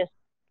they're just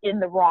in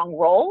the wrong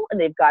role and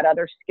they've got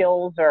other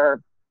skills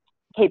or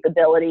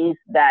capabilities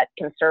that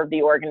can serve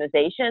the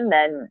organization,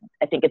 then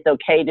I think it's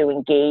okay to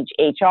engage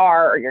HR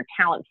or your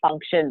talent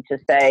function to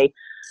say,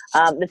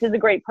 this is a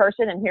great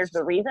person and here's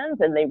the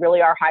reasons, and they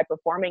really are high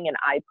performing, and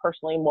I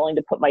personally am willing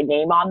to put my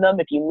name on them.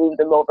 If you move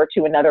them over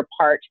to another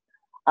part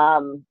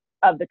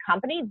of the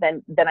company,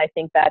 then I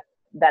think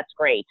that's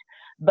great.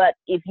 But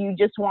if you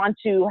just want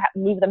to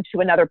move them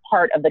to another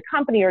part of the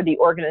company or the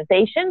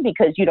organization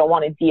because you don't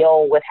want to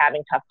deal with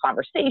having tough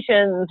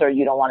conversations, or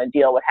you don't want to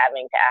deal with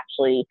having to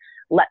actually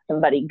let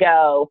somebody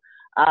go,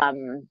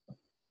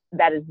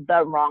 that is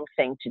the wrong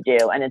thing to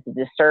do. And it's a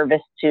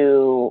disservice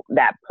to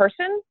that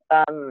person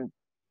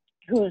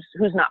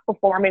who's not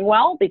performing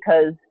well,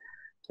 because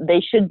they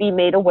should be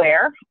made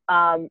aware.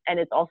 And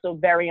it's also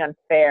very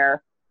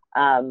unfair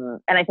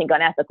and I think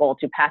unethical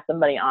to pass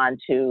somebody on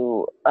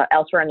to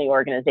elsewhere in the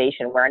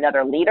organization, where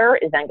another leader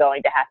is then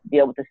going to have to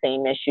deal with the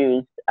same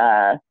issues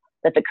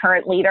that the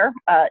current leader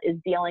is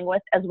dealing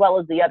with, as well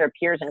as the other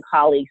peers and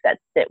colleagues that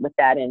sit with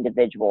that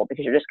individual,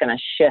 because you're just going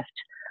to shift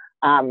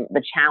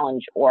the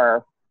challenge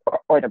or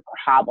the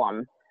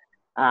problem,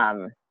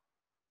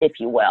 if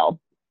you will.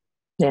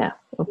 Yeah.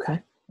 Okay.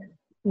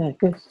 Yeah.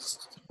 Good.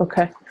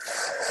 Okay.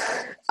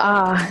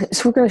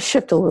 So we're going to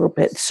shift a little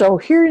bit. So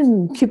here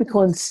in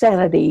Cubicle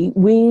Insanity,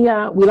 we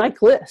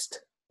like lists.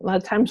 A lot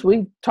of times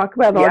we talk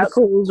about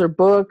articles or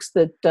books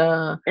that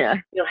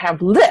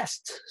have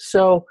lists.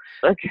 So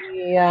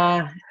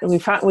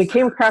we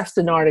came across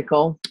an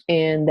article,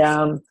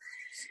 and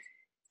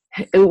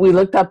we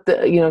looked up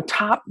the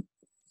top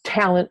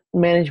talent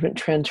management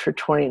trends for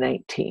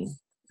 2019.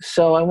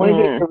 So I want to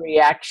get your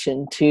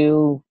reaction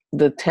to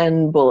the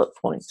 10 bullet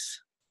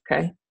points.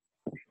 Okay.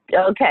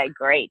 Okay,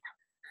 great.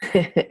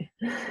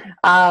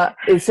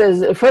 It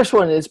says the first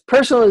one is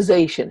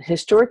personalization.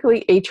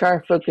 Historically,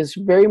 HR focused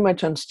very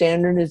much on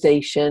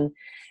standardization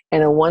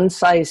and a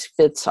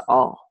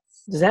one-size-fits-all.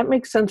 Does that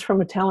make sense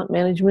from a talent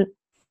management?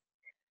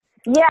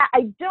 Yeah,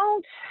 I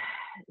don't.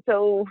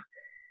 So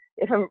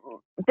if I'm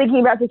thinking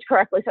about this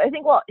correctly, so I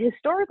think,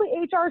 historically,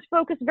 HR is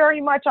focused very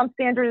much on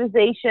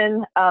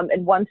standardization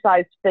and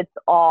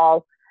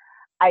one-size-fits-all.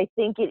 I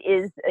think it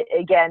is,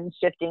 again,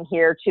 shifting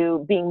here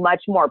to being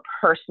much more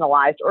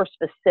personalized or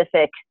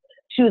specific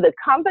to the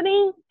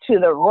company, to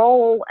the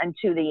role, and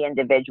to the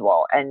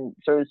individual. And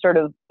so sort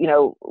of,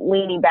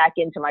 leaning back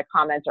into my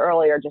comments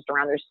earlier, just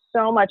around there's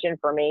so much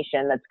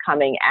information that's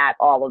coming at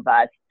all of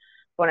us.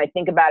 When I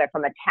think about it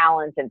from a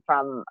talent and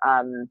from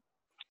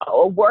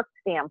a work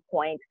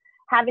standpoint,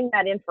 having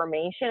that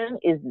information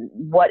is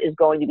what is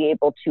going to be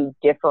able to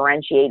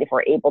differentiate if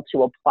we're able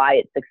to apply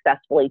it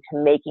successfully to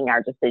making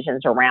our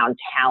decisions around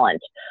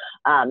talent.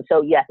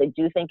 So yes, I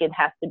do think it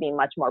has to be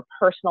much more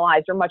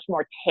personalized or much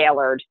more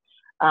tailored,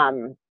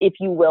 if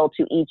you will,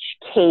 to each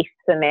case,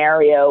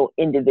 scenario,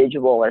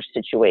 individual, or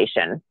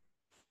situation.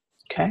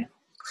 Okay.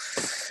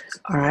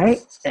 All right.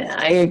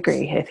 I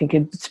agree. I think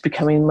it's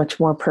becoming much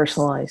more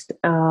personalized.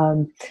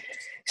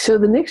 So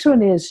the next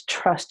one is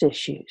trust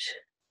issues.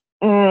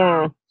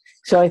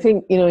 So I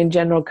think, in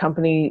general,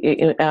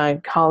 company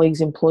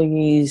colleagues,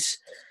 employees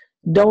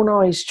don't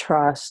always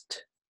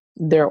trust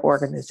their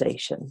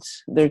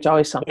organizations. There's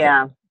always something.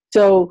 Yeah.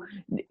 So,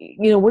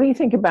 what do you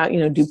think about,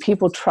 do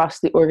people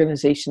trust the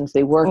organizations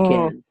they work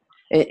in?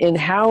 And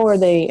how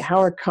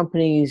are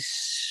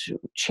companies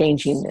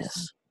changing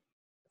this?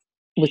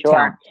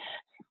 Sure.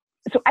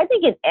 So I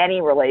think in any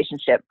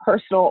relationship,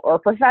 personal or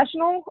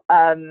professional,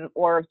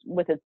 or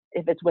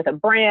if it's with a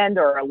brand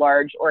or a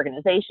large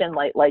organization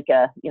like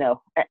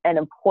an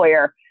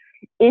employer,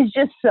 is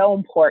just so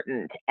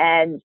important.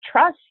 And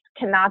trust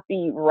cannot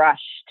be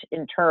rushed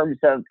in terms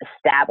of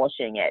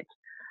establishing it.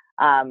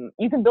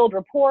 You can build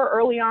rapport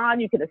early on.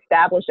 You can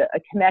establish a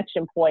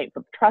connection point,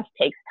 but trust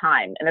takes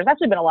time. And there's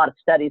actually been a lot of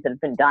studies that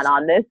have been done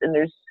on this, and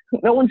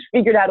no one's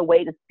figured out a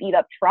way to speed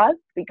up trust,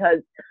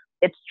 because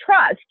it's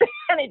trust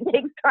and it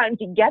takes time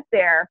to get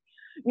there,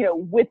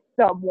 with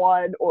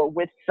someone or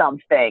with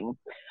something.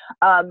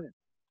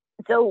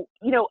 So,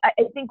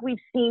 I think we've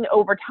seen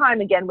over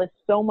time, again, with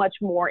so much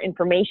more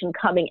information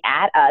coming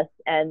at us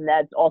and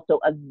that's also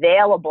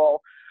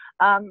available,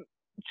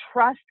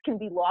 trust can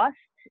be lost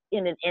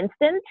in an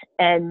instant.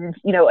 And,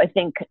 I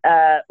think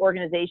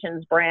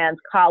organizations, brands,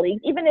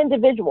 colleagues, even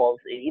individuals,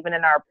 even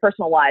in our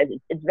personal lives,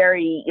 it's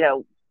very,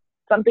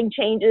 something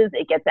changes,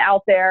 it gets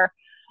out there.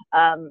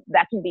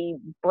 That can be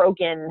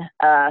broken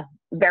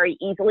very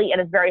easily, and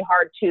it's very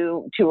hard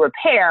to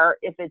repair,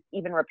 if it's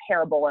even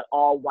repairable at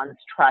all, once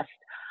trust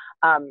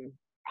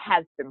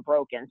has been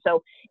broken.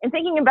 So in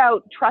thinking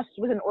about trust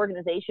with an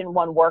organization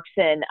one works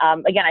in,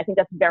 again, I think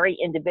that's very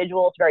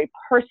individual, it's very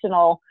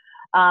personal,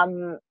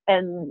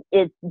 and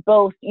it's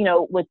both,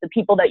 with the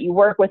people that you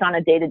work with on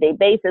a day-to-day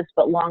basis,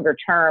 but longer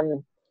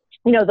term,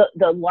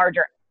 the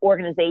larger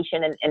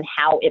organization and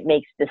how it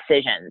makes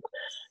decisions.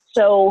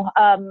 So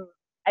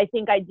I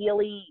think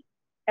ideally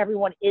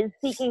everyone is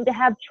seeking to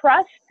have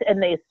trust,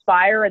 and they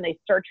aspire and they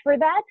search for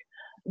that.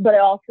 But I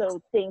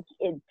also think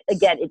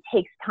it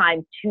takes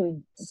time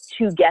to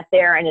get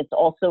there. And it's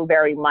also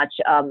very much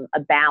a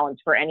balance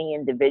for any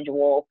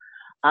individual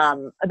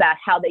about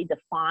how they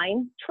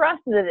define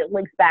trust, and that it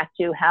links back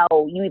to how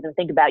you even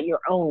think about your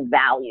own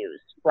values,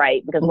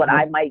 right? Because what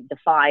I might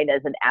define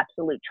as an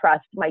absolute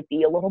trust might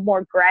be a little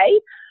more gray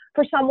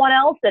for someone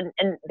else. And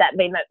that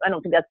may not, I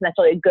don't think that's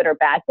necessarily a good or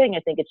bad thing. I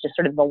think it's just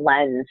sort of the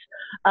lens.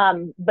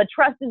 But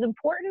trust is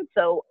important.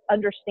 So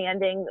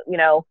understanding,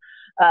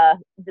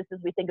 just as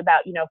we think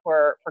about,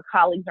 for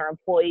colleagues or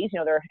employees,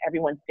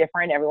 everyone's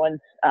different. Everyone's,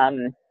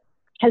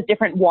 has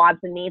different wants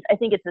and needs. I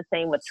think it's the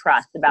same with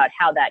trust, about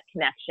how that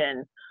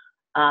connection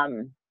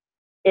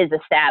is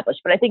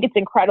established. But I think it's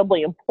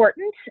incredibly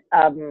important.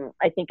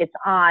 I think it's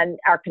on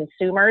our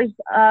consumers'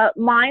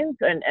 minds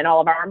and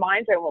all of our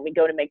minds, right, when we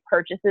go to make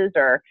purchases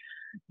or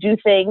do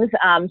things.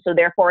 So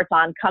therefore, it's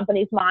on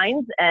companies'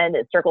 minds, and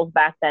it circles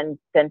back then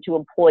to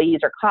employees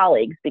or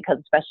colleagues, because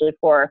especially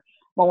for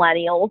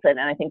millennials, and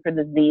I think for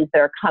the Zs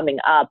that are coming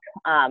up,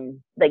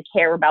 they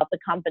care about the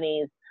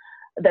companies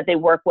that they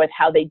work with,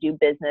 how they do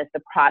business,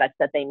 the products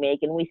that they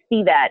make. And we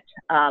see that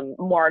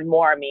more and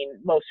more. I mean,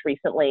 most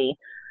recently,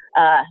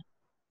 at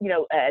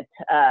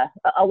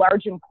a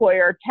large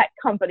employer tech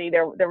company,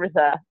 there was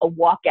a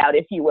walkout,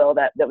 if you will,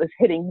 that was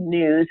hitting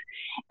news.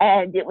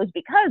 And it was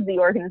because the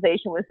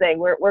organization was saying,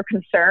 we're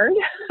concerned.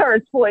 Our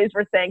employees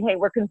were saying, hey,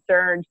 we're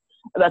concerned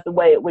about the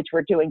way at which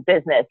we're doing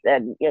business.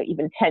 And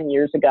even 10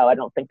 years ago, I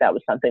don't think that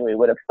was something we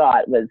would have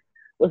thought was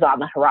on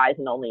the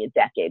horizon only a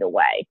decade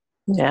away.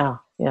 Yeah.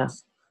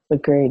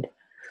 Agreed.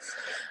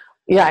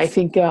 Yeah, I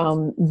think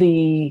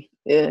the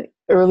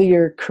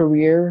earlier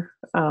career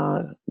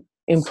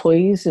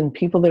employees and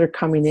people that are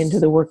coming into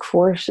the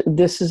workforce,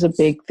 this is a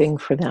big thing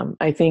for them.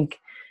 I think,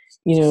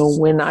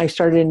 when I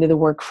started into the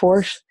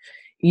workforce,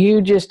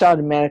 you just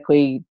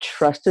automatically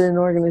trusted an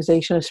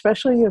organization,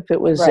 especially if it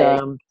was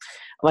right.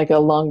 Like a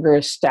longer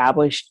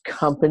established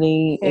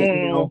company.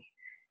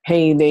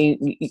 Hey,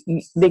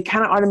 they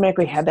kind of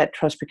automatically had that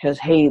trust because,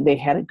 hey, they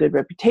had a good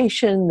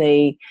reputation.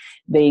 They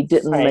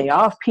didn't lay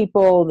off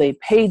people. They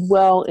paid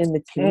well in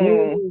the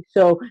community.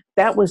 So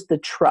that was the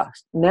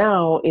trust.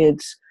 Now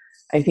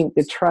I think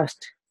the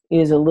trust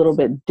is a little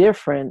bit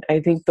different. I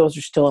think those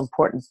are still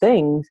important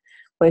things,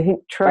 but I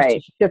think trust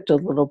has shifted a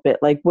little bit.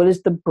 Like, what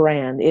is the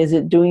brand? Is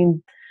it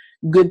doing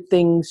good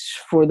things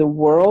for the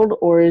world,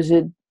 or is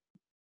it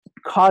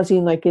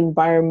causing like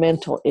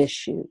environmental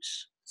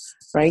issues?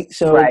 Right.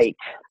 So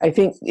I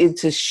think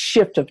it's a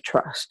shift of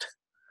trust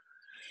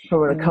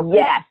from a company.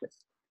 Yes.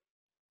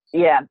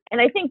 Yeah. And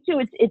I think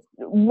too, it's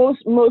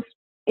most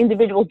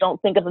individuals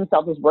don't think of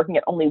themselves as working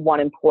at only one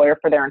employer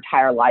for their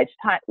entire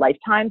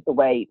lifetime, the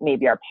way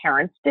maybe our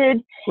parents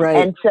did. Right.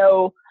 And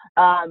so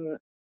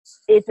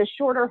it's a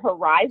shorter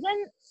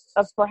horizon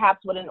of perhaps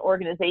what an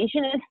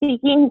organization is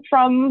seeking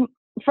from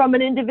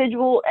an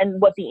individual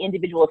and what the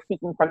individual is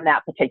seeking from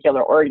that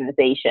particular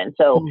organization.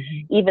 So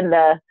even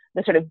the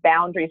sort of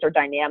boundaries or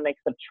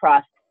dynamics of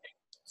trust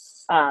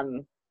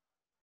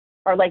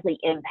are likely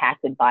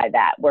impacted by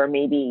that, where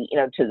maybe,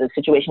 to the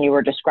situation you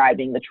were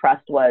describing, the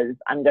trust was,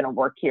 I'm going to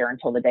work here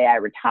until the day I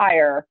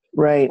retire.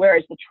 Right.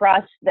 Whereas the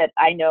trust that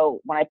I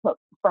know when I put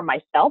for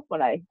myself,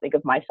 when I think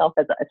of myself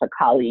as a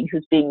colleague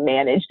who's being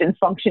managed and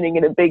functioning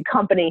in a big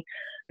company,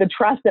 the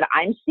trust that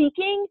I'm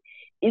seeking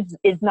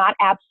is not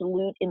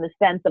absolute in the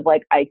sense of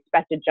like, I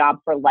expect a job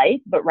for life,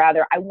 but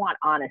rather I want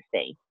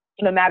honesty.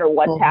 No matter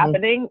what's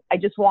happening, I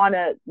just want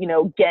to,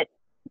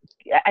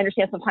 I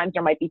understand sometimes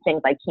there might be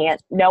things I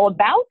can't know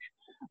about,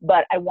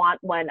 but I want,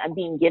 when I'm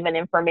being given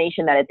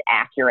information, that it's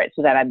accurate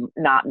so that I'm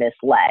not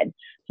misled.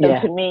 So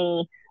to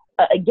me,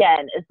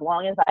 again, as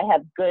long as I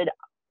have good,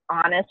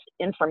 honest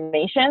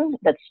information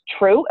that's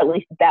true, at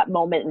least at that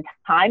moment in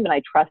time, and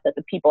I trust that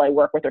the people I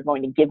work with are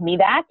going to give me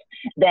that,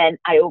 then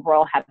I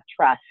overall have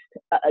trust,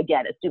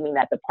 again, assuming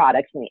that the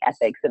products and the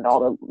ethics and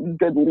all the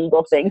good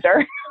legal things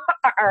are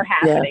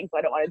happening. So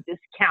I don't want to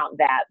discount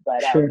that,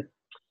 but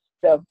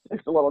so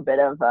it's a little bit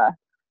of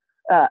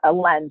a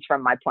lens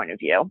from my point of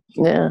view.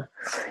 Yeah.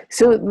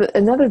 So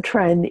another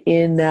trend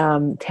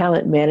in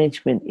talent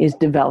management is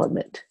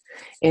development.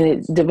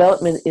 And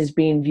development is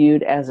being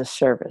viewed as a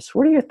service.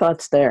 What are your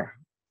thoughts there?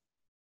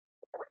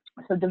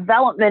 So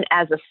development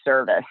as a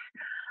service.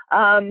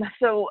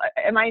 So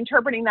am I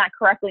interpreting that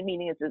correctly?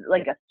 Meaning it's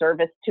like a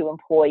service to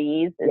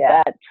employees? Is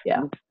that?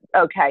 Yeah.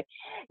 Okay.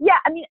 Yeah.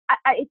 I mean,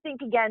 I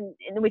think, again,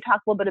 and we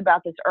talked a little bit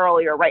about this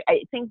earlier, right?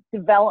 I think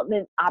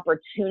development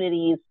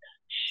opportunities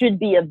should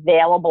be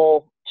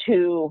available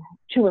to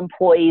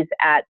employees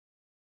at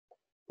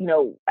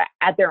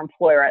their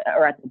employer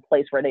or at the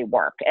place where they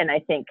work. And I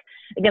think,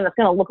 again, that's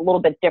going to look a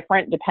little bit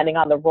different depending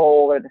on the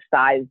role or the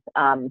size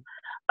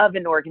of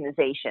an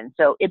organization.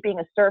 So it being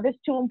a service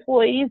to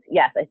employees,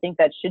 yes, I think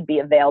that should be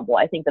available.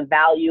 I think the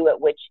value at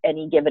which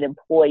any given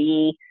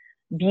employee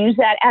views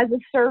that as a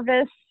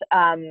service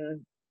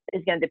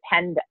is going to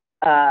depend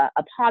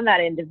upon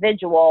that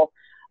individual.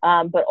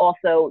 But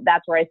also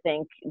that's where I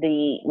think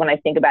when I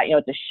think about,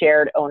 it's a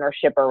shared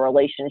ownership or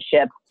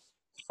relationship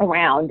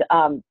around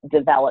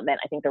development,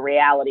 I think the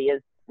reality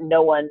is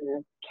no one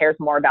cares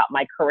more about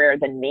my career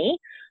than me.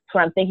 So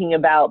when I'm thinking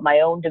about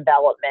my own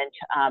development,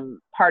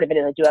 part of it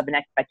is I do have an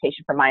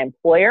expectation from my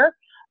employer,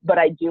 but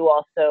I do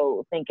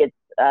also think it's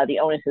the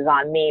onus is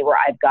on me, where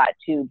I've got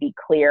to be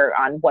clear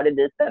on what it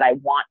is that I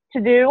want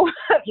to do,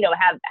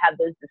 have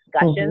those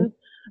discussions.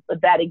 Mm-hmm.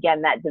 But that,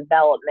 again, that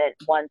development,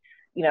 once,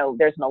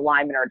 there's an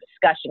alignment or a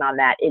discussion on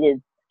that, it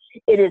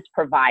is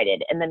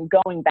provided. And then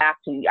going back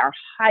to our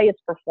highest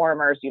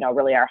performers,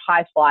 really our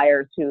high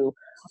flyers who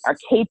are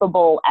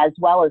capable as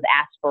well as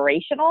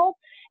aspirational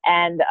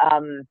and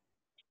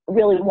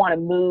really want to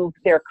move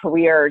their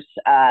careers,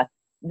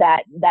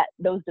 that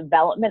those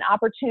development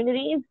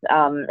opportunities,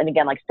 and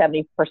again, like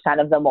 70%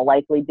 of them will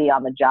likely be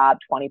on the job,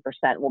 20%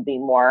 will be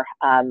more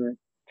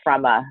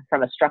from a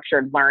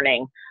structured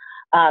learning.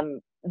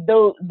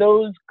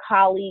 Those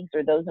colleagues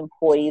or those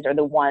employees are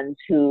the ones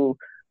who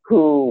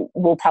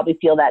will probably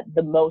feel that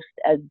the most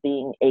as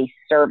being a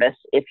service,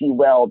 if you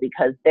will,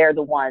 because they're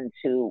the ones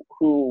who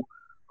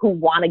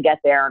want to get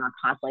there and are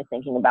constantly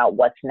thinking about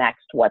what's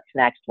next.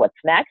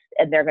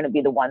 And they're going to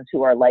be the ones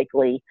who are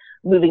likely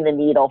moving the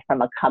needle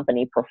from a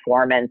company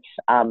performance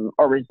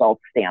or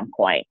results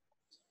standpoint.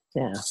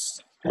 Yeah.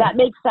 Does that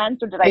make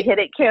sense, or did I hit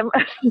it, Kim?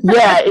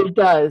 Yeah, it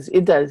does.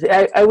 It does.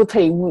 I will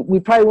tell you, we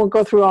probably won't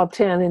go through all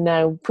 10, and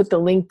I'll put the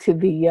link to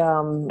the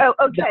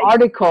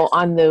article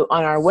on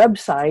our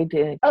website,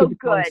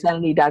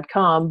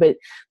 cubicleinsanity.com. But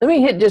let me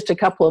hit just a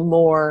couple of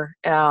more.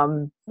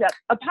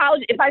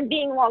 Apology if I'm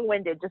being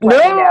long-winded. Just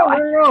let me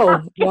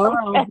know.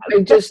 No.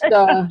 I just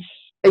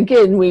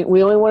again,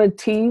 we only want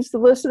to tease the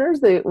listeners.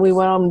 We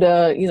want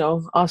them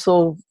to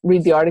also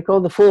read the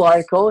article, the full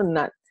article, and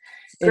not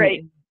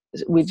great.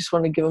 We just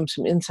want to give them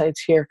some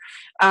insights here.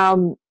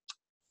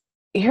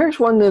 Here's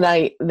one that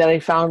I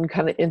found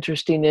kind of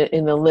interesting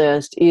in the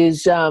list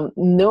is no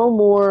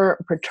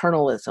more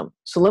paternalism.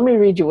 So let me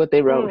read you what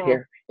they wrote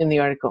here in the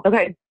article.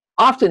 Okay.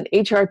 Often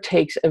HR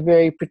takes a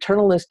very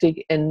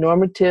paternalistic and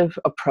normative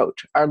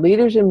approach. Our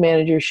leaders and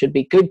managers should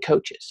be good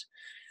coaches.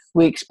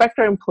 We expect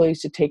our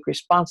employees to take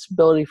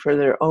responsibility for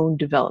their own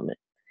development.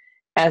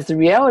 As the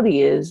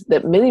reality is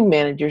that many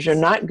managers are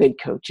not good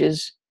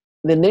coaches,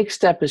 the next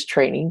step is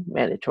training,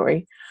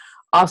 mandatory.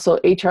 Also,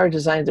 HR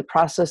designs a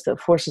process that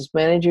forces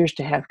managers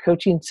to have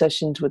coaching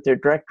sessions with their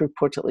direct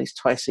reports at least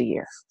twice a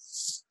year.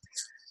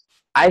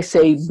 I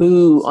say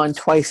boo on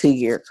twice a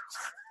year.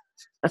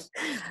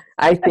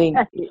 I think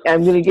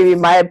I'm going to give you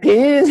my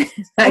opinion.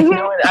 I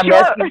know I'm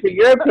asking for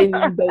your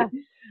opinion, but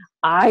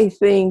I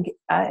think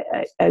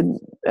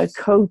a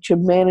coach, a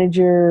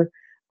manager,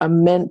 a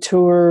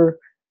mentor,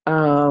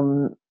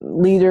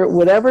 leader,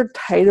 whatever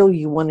title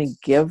you want to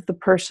give the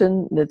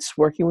person that's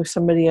working with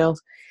somebody else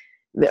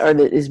or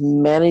that is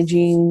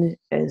managing,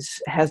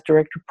 has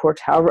direct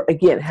reports, however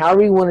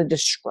you want to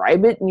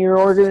describe it in your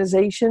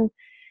organization,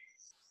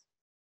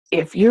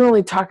 if you're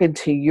only talking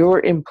to your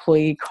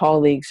employee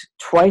colleagues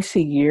twice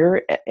a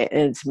year and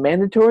it's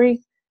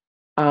mandatory,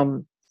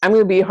 I'm going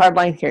to be a hard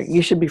line here.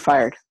 You should be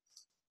fired.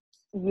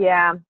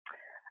 Yeah.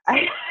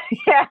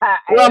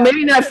 Well,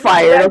 maybe not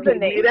fired. Okay,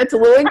 maybe that's a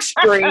little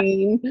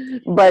extreme,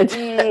 but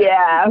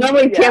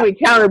normally Tammy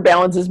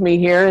counterbalances me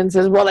here and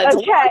says, "Well, that's a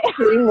little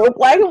extreme. We're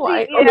black and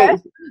white." Okay,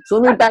 so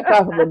let me back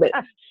off a little bit.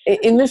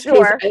 In this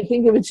case, I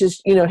think if it's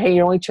just hey,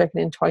 you're only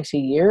checking in twice a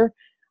year,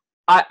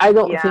 I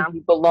don't think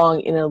you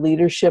belong in a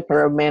leadership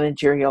or a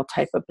managerial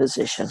type of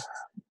position.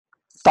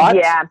 Thoughts?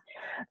 Yeah.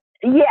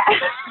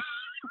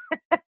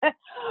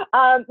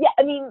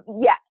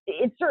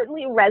 It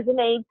certainly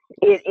resonates.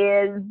 It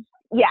is.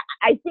 Yeah,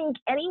 I think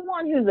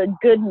anyone who's a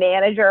good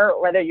manager,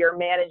 whether you're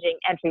managing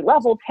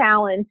entry-level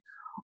talent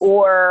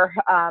or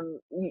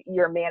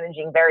you're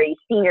managing very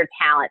senior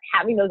talent,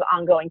 having those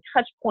ongoing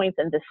touch points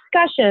and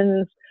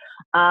discussions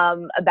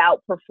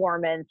about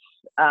performance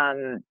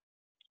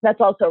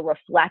that's also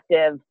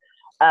reflective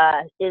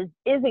is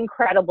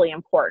incredibly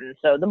important.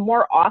 So the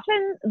more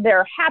often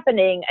they're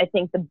happening, I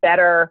think the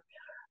better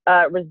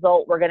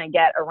result we're going to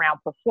get around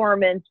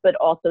performance, but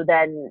also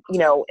then,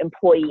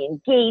 employee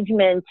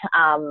engagement,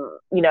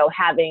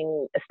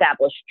 having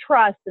established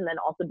trust, and then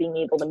also being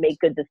able to make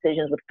good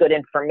decisions with good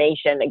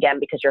information, again,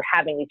 because you're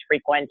having these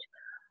frequent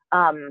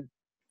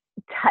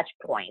touch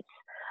points.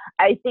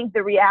 I think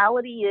the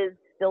reality is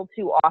still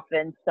too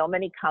often, so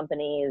many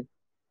companies,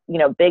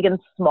 big and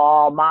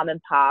small, mom and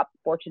pop,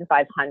 Fortune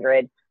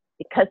 500,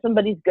 because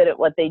somebody's good at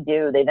what they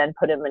do, they then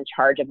put them in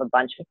charge of a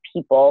bunch of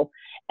people,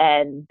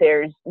 and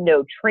there's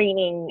no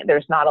training.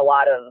 There's not a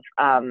lot of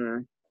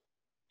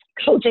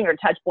coaching or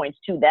touch points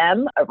to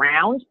them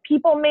around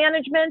people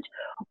management,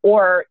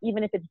 or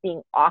even if it's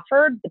being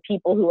offered, the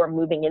people who are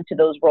moving into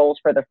those roles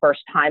for the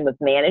first time of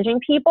managing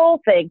people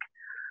think,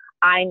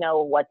 I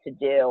know what to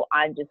do.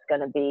 I'm just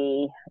going to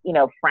be,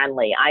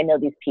 friendly. I know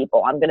these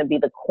people. I'm going to be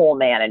the cool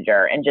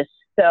manager. And just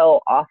so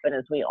often,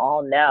 as we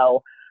all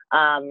know,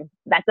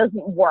 that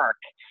doesn't work.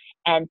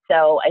 And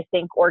so I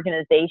think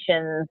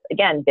organizations,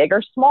 again, big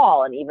or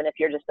small, and even if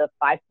you're just a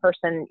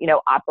 5-person,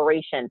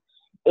 operation,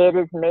 it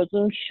is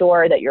making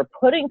sure that you're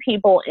putting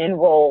people in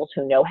roles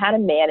who know how to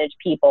manage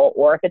people,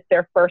 or if it's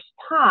their first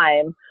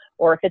time,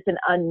 or if it's an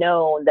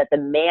unknown, that the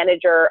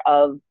manager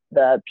of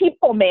the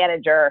people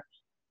manager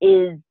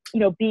is,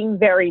 being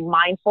very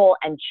mindful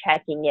and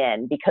checking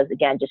in, because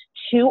again, just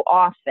too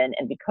often,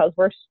 and because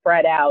we're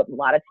spread out, a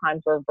lot of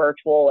times we're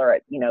virtual or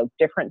at,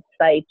 different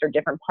sites or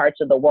different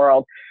parts of the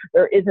world,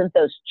 there isn't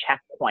those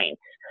checkpoints.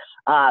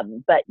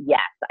 But yes,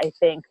 I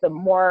think the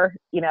more,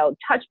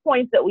 touch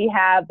points that we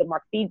have, the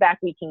more feedback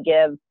we can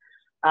give.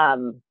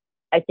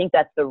 I think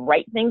that's the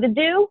right thing to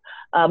do.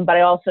 But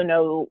I also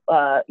know,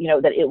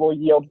 that it will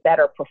yield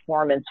better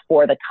performance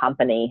for the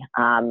company,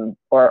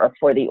 or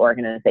for the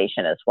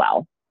organization as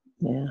well.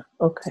 Yeah.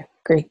 Okay.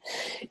 Great.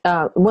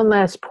 One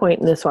last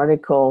point in this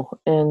article,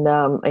 and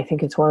I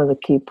think it's one of the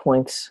key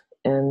points,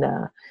 and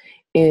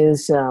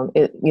is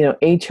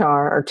HR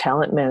or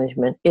talent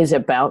management is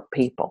about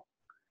people.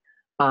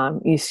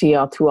 You see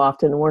all too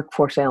often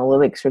workforce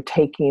analytics are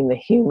taking the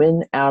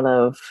human out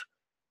of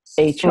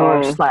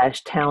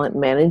HR/talent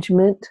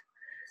management.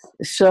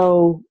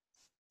 So,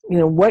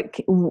 what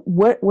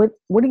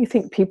do you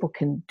think people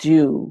can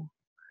do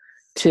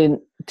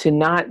to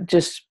not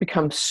just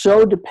become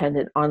so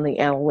dependent on the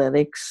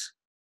analytics?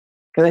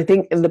 Because I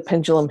think the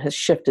pendulum has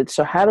shifted.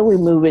 So how do we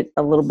move it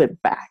a little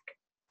bit back?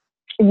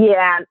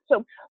 Yeah.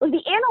 So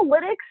the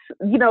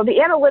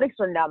analytics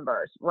are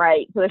numbers,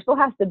 right? So there still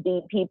has to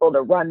be people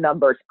to run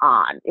numbers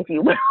on, if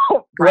you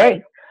will.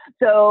 Right.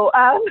 So,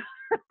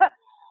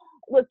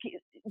 look,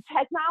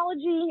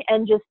 technology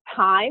and just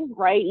time,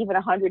 right? Even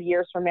 100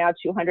 years from now,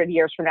 200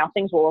 years from now,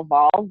 things will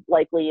evolve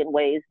likely in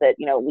ways that,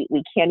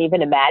 we can't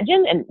even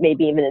imagine, and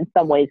maybe even in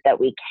some ways that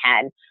we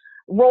can.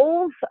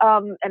 Roles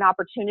and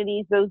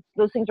opportunities, those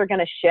things are going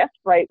to shift,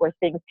 right? Where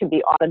things can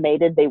be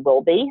automated, they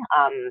will be.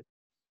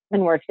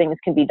 And where things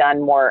can be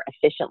done more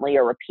efficiently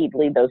or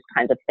repeatedly, those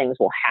kinds of things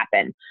will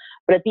happen.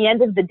 But at the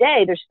end of the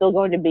day, there's still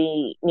going to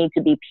need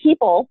to be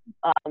people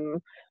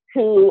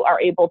who are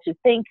able to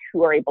think,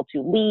 who are able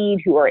to lead,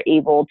 who are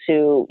able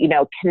to,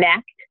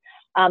 connect.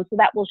 So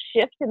that will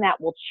shift and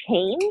that will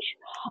change.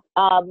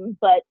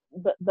 But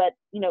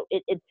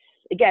it's,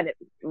 again, it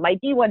might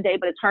be one day,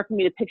 but it's hard for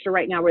me to picture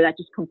right now where that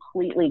just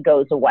completely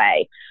goes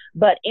away.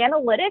 But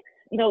analytics,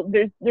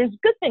 there's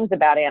good things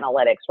about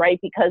analytics, right?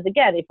 Because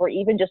again, if we're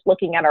even just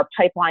looking at our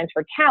pipelines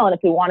for talent, if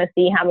we want to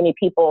see how many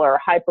people are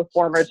high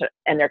performers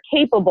and they're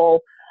capable,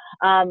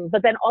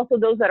 but then also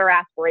those that are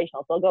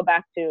aspirational. So I'll go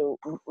back to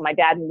my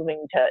dad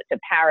moving to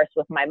Paris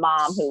with my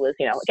mom, who was,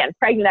 again,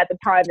 pregnant at the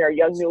time. They're a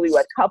young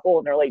newlywed couple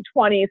in their late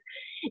 20s.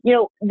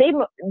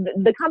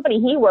 The company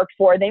he worked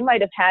for, they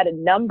might have had a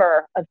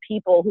number of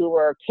people who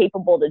were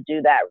capable to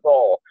do that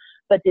role.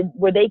 But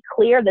were they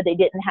clear that they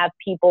didn't have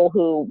people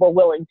who were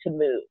willing to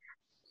move?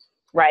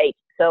 Right.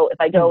 So if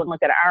I go and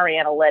look at our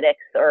analytics,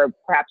 or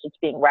perhaps it's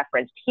being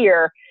referenced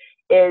here,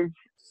 is,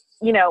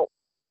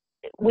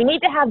 we need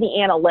to have the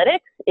analytics.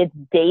 It's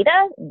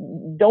data.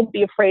 Don't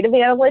be afraid of the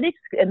analytics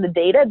and the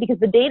data, because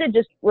the data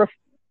just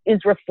is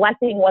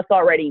reflecting what's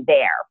already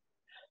there.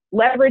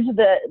 Leverage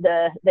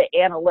the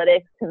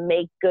analytics to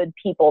make good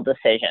people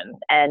decisions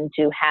and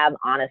to have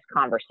honest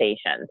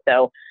conversations.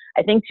 So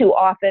I think too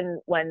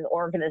often when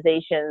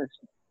organizations,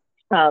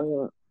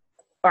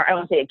 or I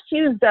won't say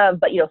accused of,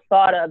 but,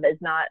 thought of as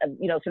not,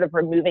 sort of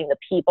removing the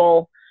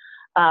people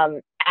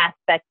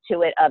aspect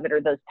to it,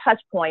 or those touch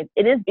points,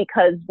 it is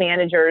because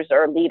managers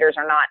or leaders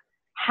are not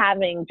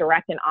having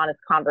direct and honest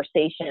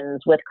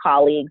conversations with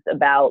colleagues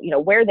about,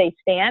 where they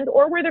stand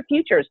or where their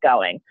future is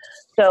going.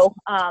 So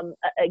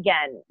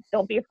again,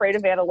 don't be afraid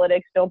of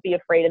analytics. Don't be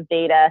afraid of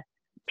data.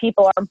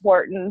 People are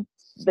important.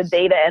 The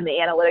data and the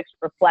analytics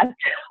reflect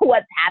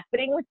what's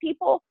happening with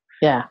people.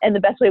 Yeah. And the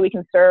best way we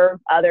can serve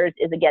others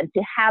is, again,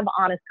 to have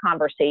honest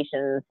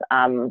conversations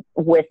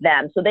with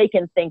them, so they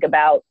can think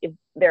about if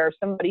there's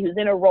somebody who's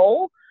in a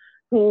role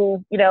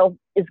who,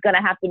 is going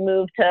to have to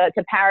move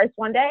to Paris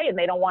one day and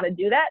they don't want to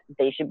do that,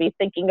 they should be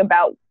thinking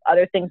about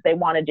other things they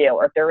want to do.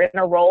 Or if they're in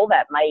a role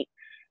that might,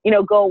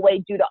 go away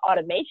due to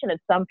automation at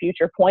some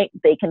future point,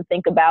 they can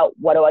think about,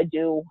 what do I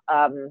do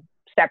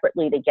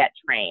separately to get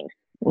trained?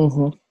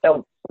 Mm-hmm.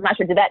 So I'm not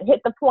sure, did that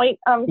hit the point,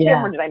 Kim,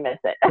 or did I miss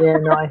it? Yeah,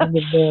 no, I think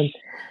it did.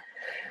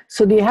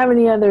 So do you have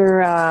any other,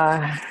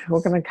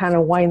 we're going to kind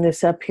of wind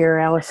this up here,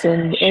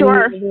 Allison.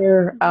 Sure. Any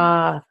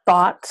other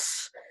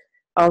thoughts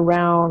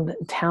around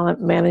talent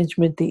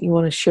management that you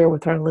want to share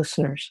with our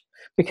listeners?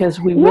 Because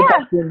we would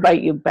like to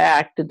invite you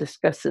back to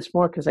discuss this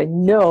more, because I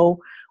know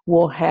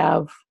we'll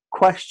have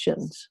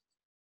questions.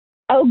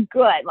 Oh,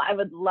 good. I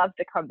would love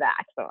to come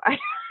back. So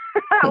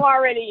I'm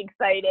already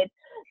excited.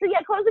 So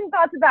yeah, closing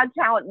thoughts about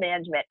talent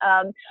management.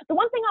 The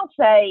one thing I'll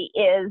say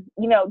is,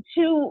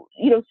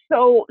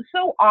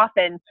 so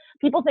often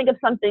people think of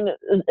something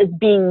as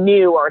being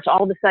new, or it's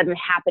all of a sudden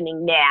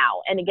happening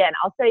now. And again,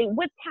 I'll say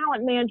with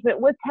talent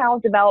management, with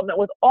talent development,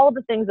 with all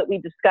the things that we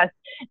discussed,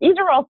 these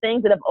are all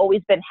things that have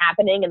always been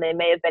happening, and they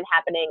may have been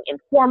happening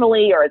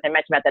informally, or as I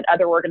mentioned about that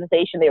other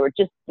organization, they were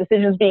just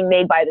decisions being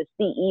made by the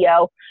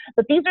CEO.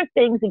 But these are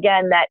things,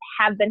 again, that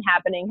have been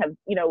happening, have,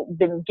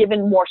 been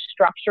given more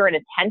structure and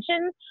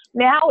attention.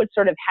 Now it's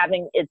sort of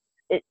having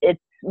its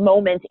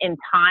moment in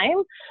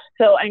time.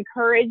 So I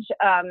encourage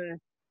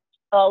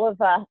all of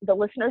the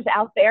listeners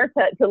out there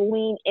to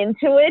lean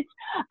into it,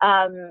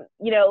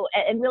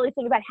 and really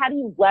think about how do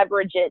you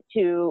leverage it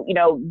to,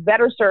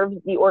 better serve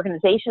the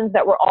organizations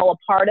that we're all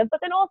a part of, but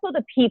then also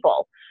the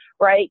people,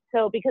 right?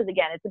 So, because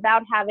again, it's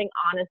about having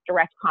honest,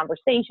 direct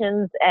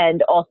conversations,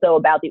 and also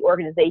about the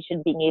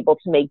organization being able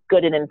to make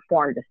good and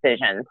informed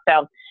decisions.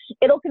 So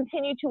it'll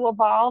continue to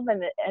evolve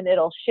and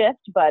it'll shift,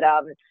 but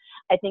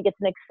I think it's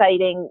an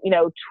exciting,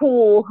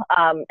 tool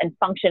and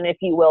function, if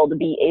you will, to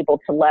be able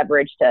to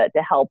leverage to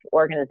help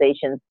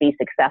organizations be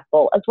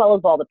successful, as well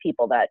as all the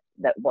people that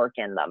work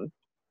in them.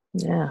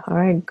 Yeah. All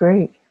right.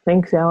 Great.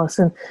 Thanks,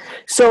 Allison.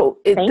 So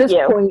at Thank this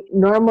you. point,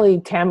 normally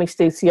Tammy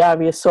states the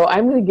obvious. So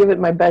I'm going to give it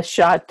my best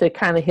shot to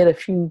kind of hit a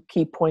few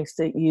key points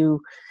that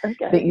you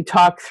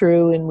talked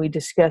through and we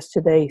discussed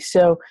today.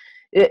 So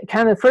it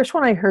kind of the first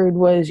one I heard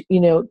was,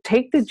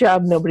 take the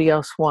job nobody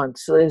else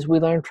wants. So as we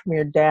learned from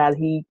your dad,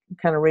 he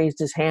kind of raised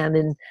his hand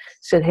and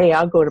said, "Hey,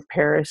 I'll go to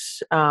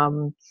Paris."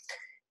 And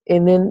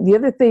then the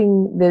other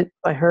thing that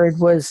I heard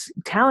was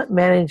talent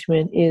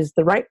management is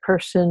the right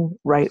person,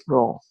 right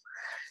role.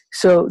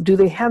 So do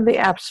they have the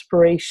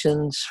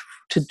aspirations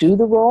to do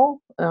the role?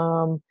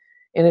 And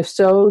if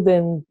so,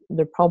 then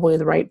they're probably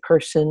the right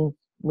person.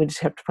 We just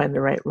have to find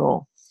the right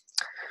role.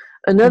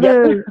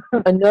 Another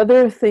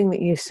thing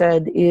that you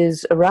said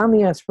is around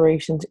the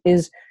aspirations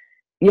is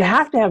you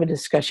have to have a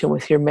discussion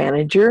with your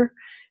manager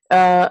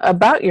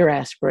about your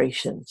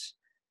aspirations.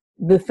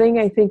 The thing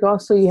I think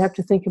also you have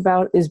to think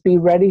about is be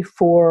ready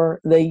for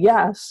the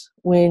yes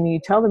when you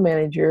tell the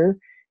manager,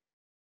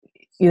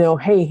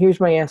 hey, here's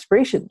my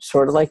aspiration.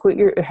 Sort of like what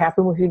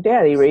happened with your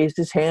dad. He raised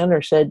his hand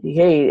or said,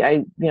 hey,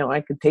 I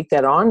could take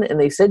that on. And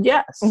they said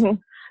yes. Mm-hmm.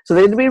 So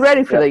they had to be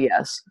ready for the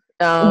yes.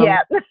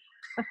 The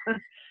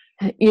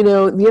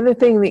other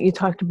thing that you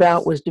talked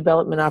about was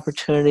development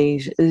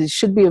opportunities. It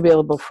should be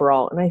available for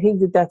all. And I think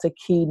that that's a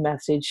key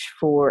message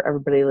for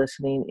everybody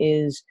listening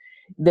is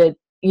that,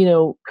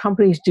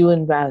 companies do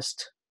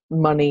invest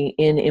money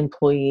in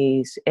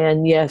employees.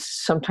 And yes,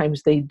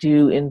 sometimes they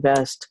do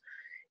invest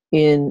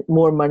in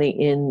more money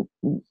in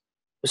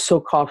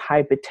so-called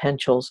high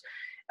potentials,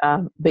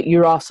 but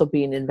you're also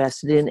being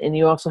invested in, and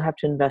you also have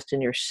to invest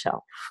in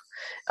yourself.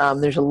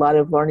 There's a lot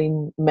of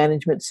learning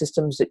management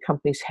systems that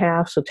companies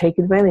have, so take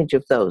advantage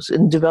of those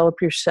and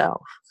develop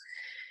yourself.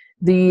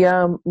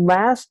 The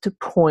last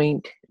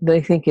point that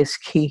I think is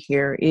key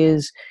here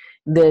is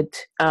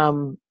that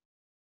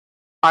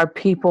our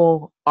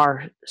people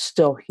are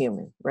still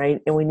human,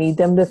 right? And we need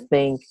them to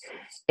think.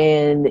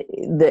 And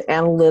the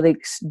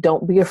analytics,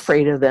 don't be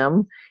afraid of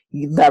them.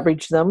 You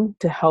leverage them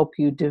to help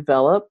you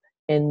develop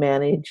and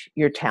manage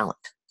your talent,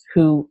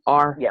 who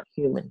are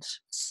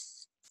humans.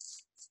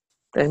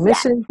 Did I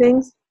miss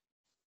anything?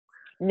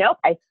 Nope,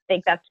 I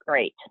think that's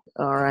great.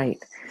 All right.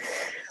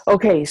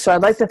 Okay, so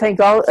I'd like to thank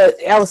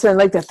Allison, I'd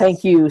like to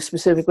thank you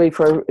specifically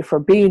for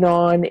being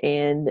on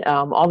and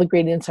all the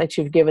great insights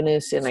you've given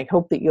us. And I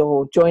hope that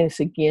you'll join us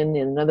again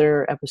in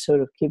another episode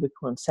of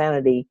Cubicle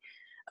Insanity.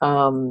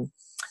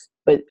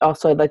 But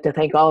also I'd like to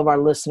thank all of our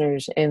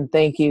listeners and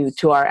thank you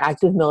to our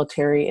active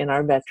military and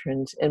our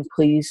veterans. And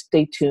please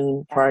stay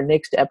tuned for our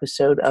next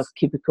episode of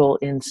Cubicle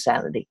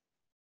Insanity.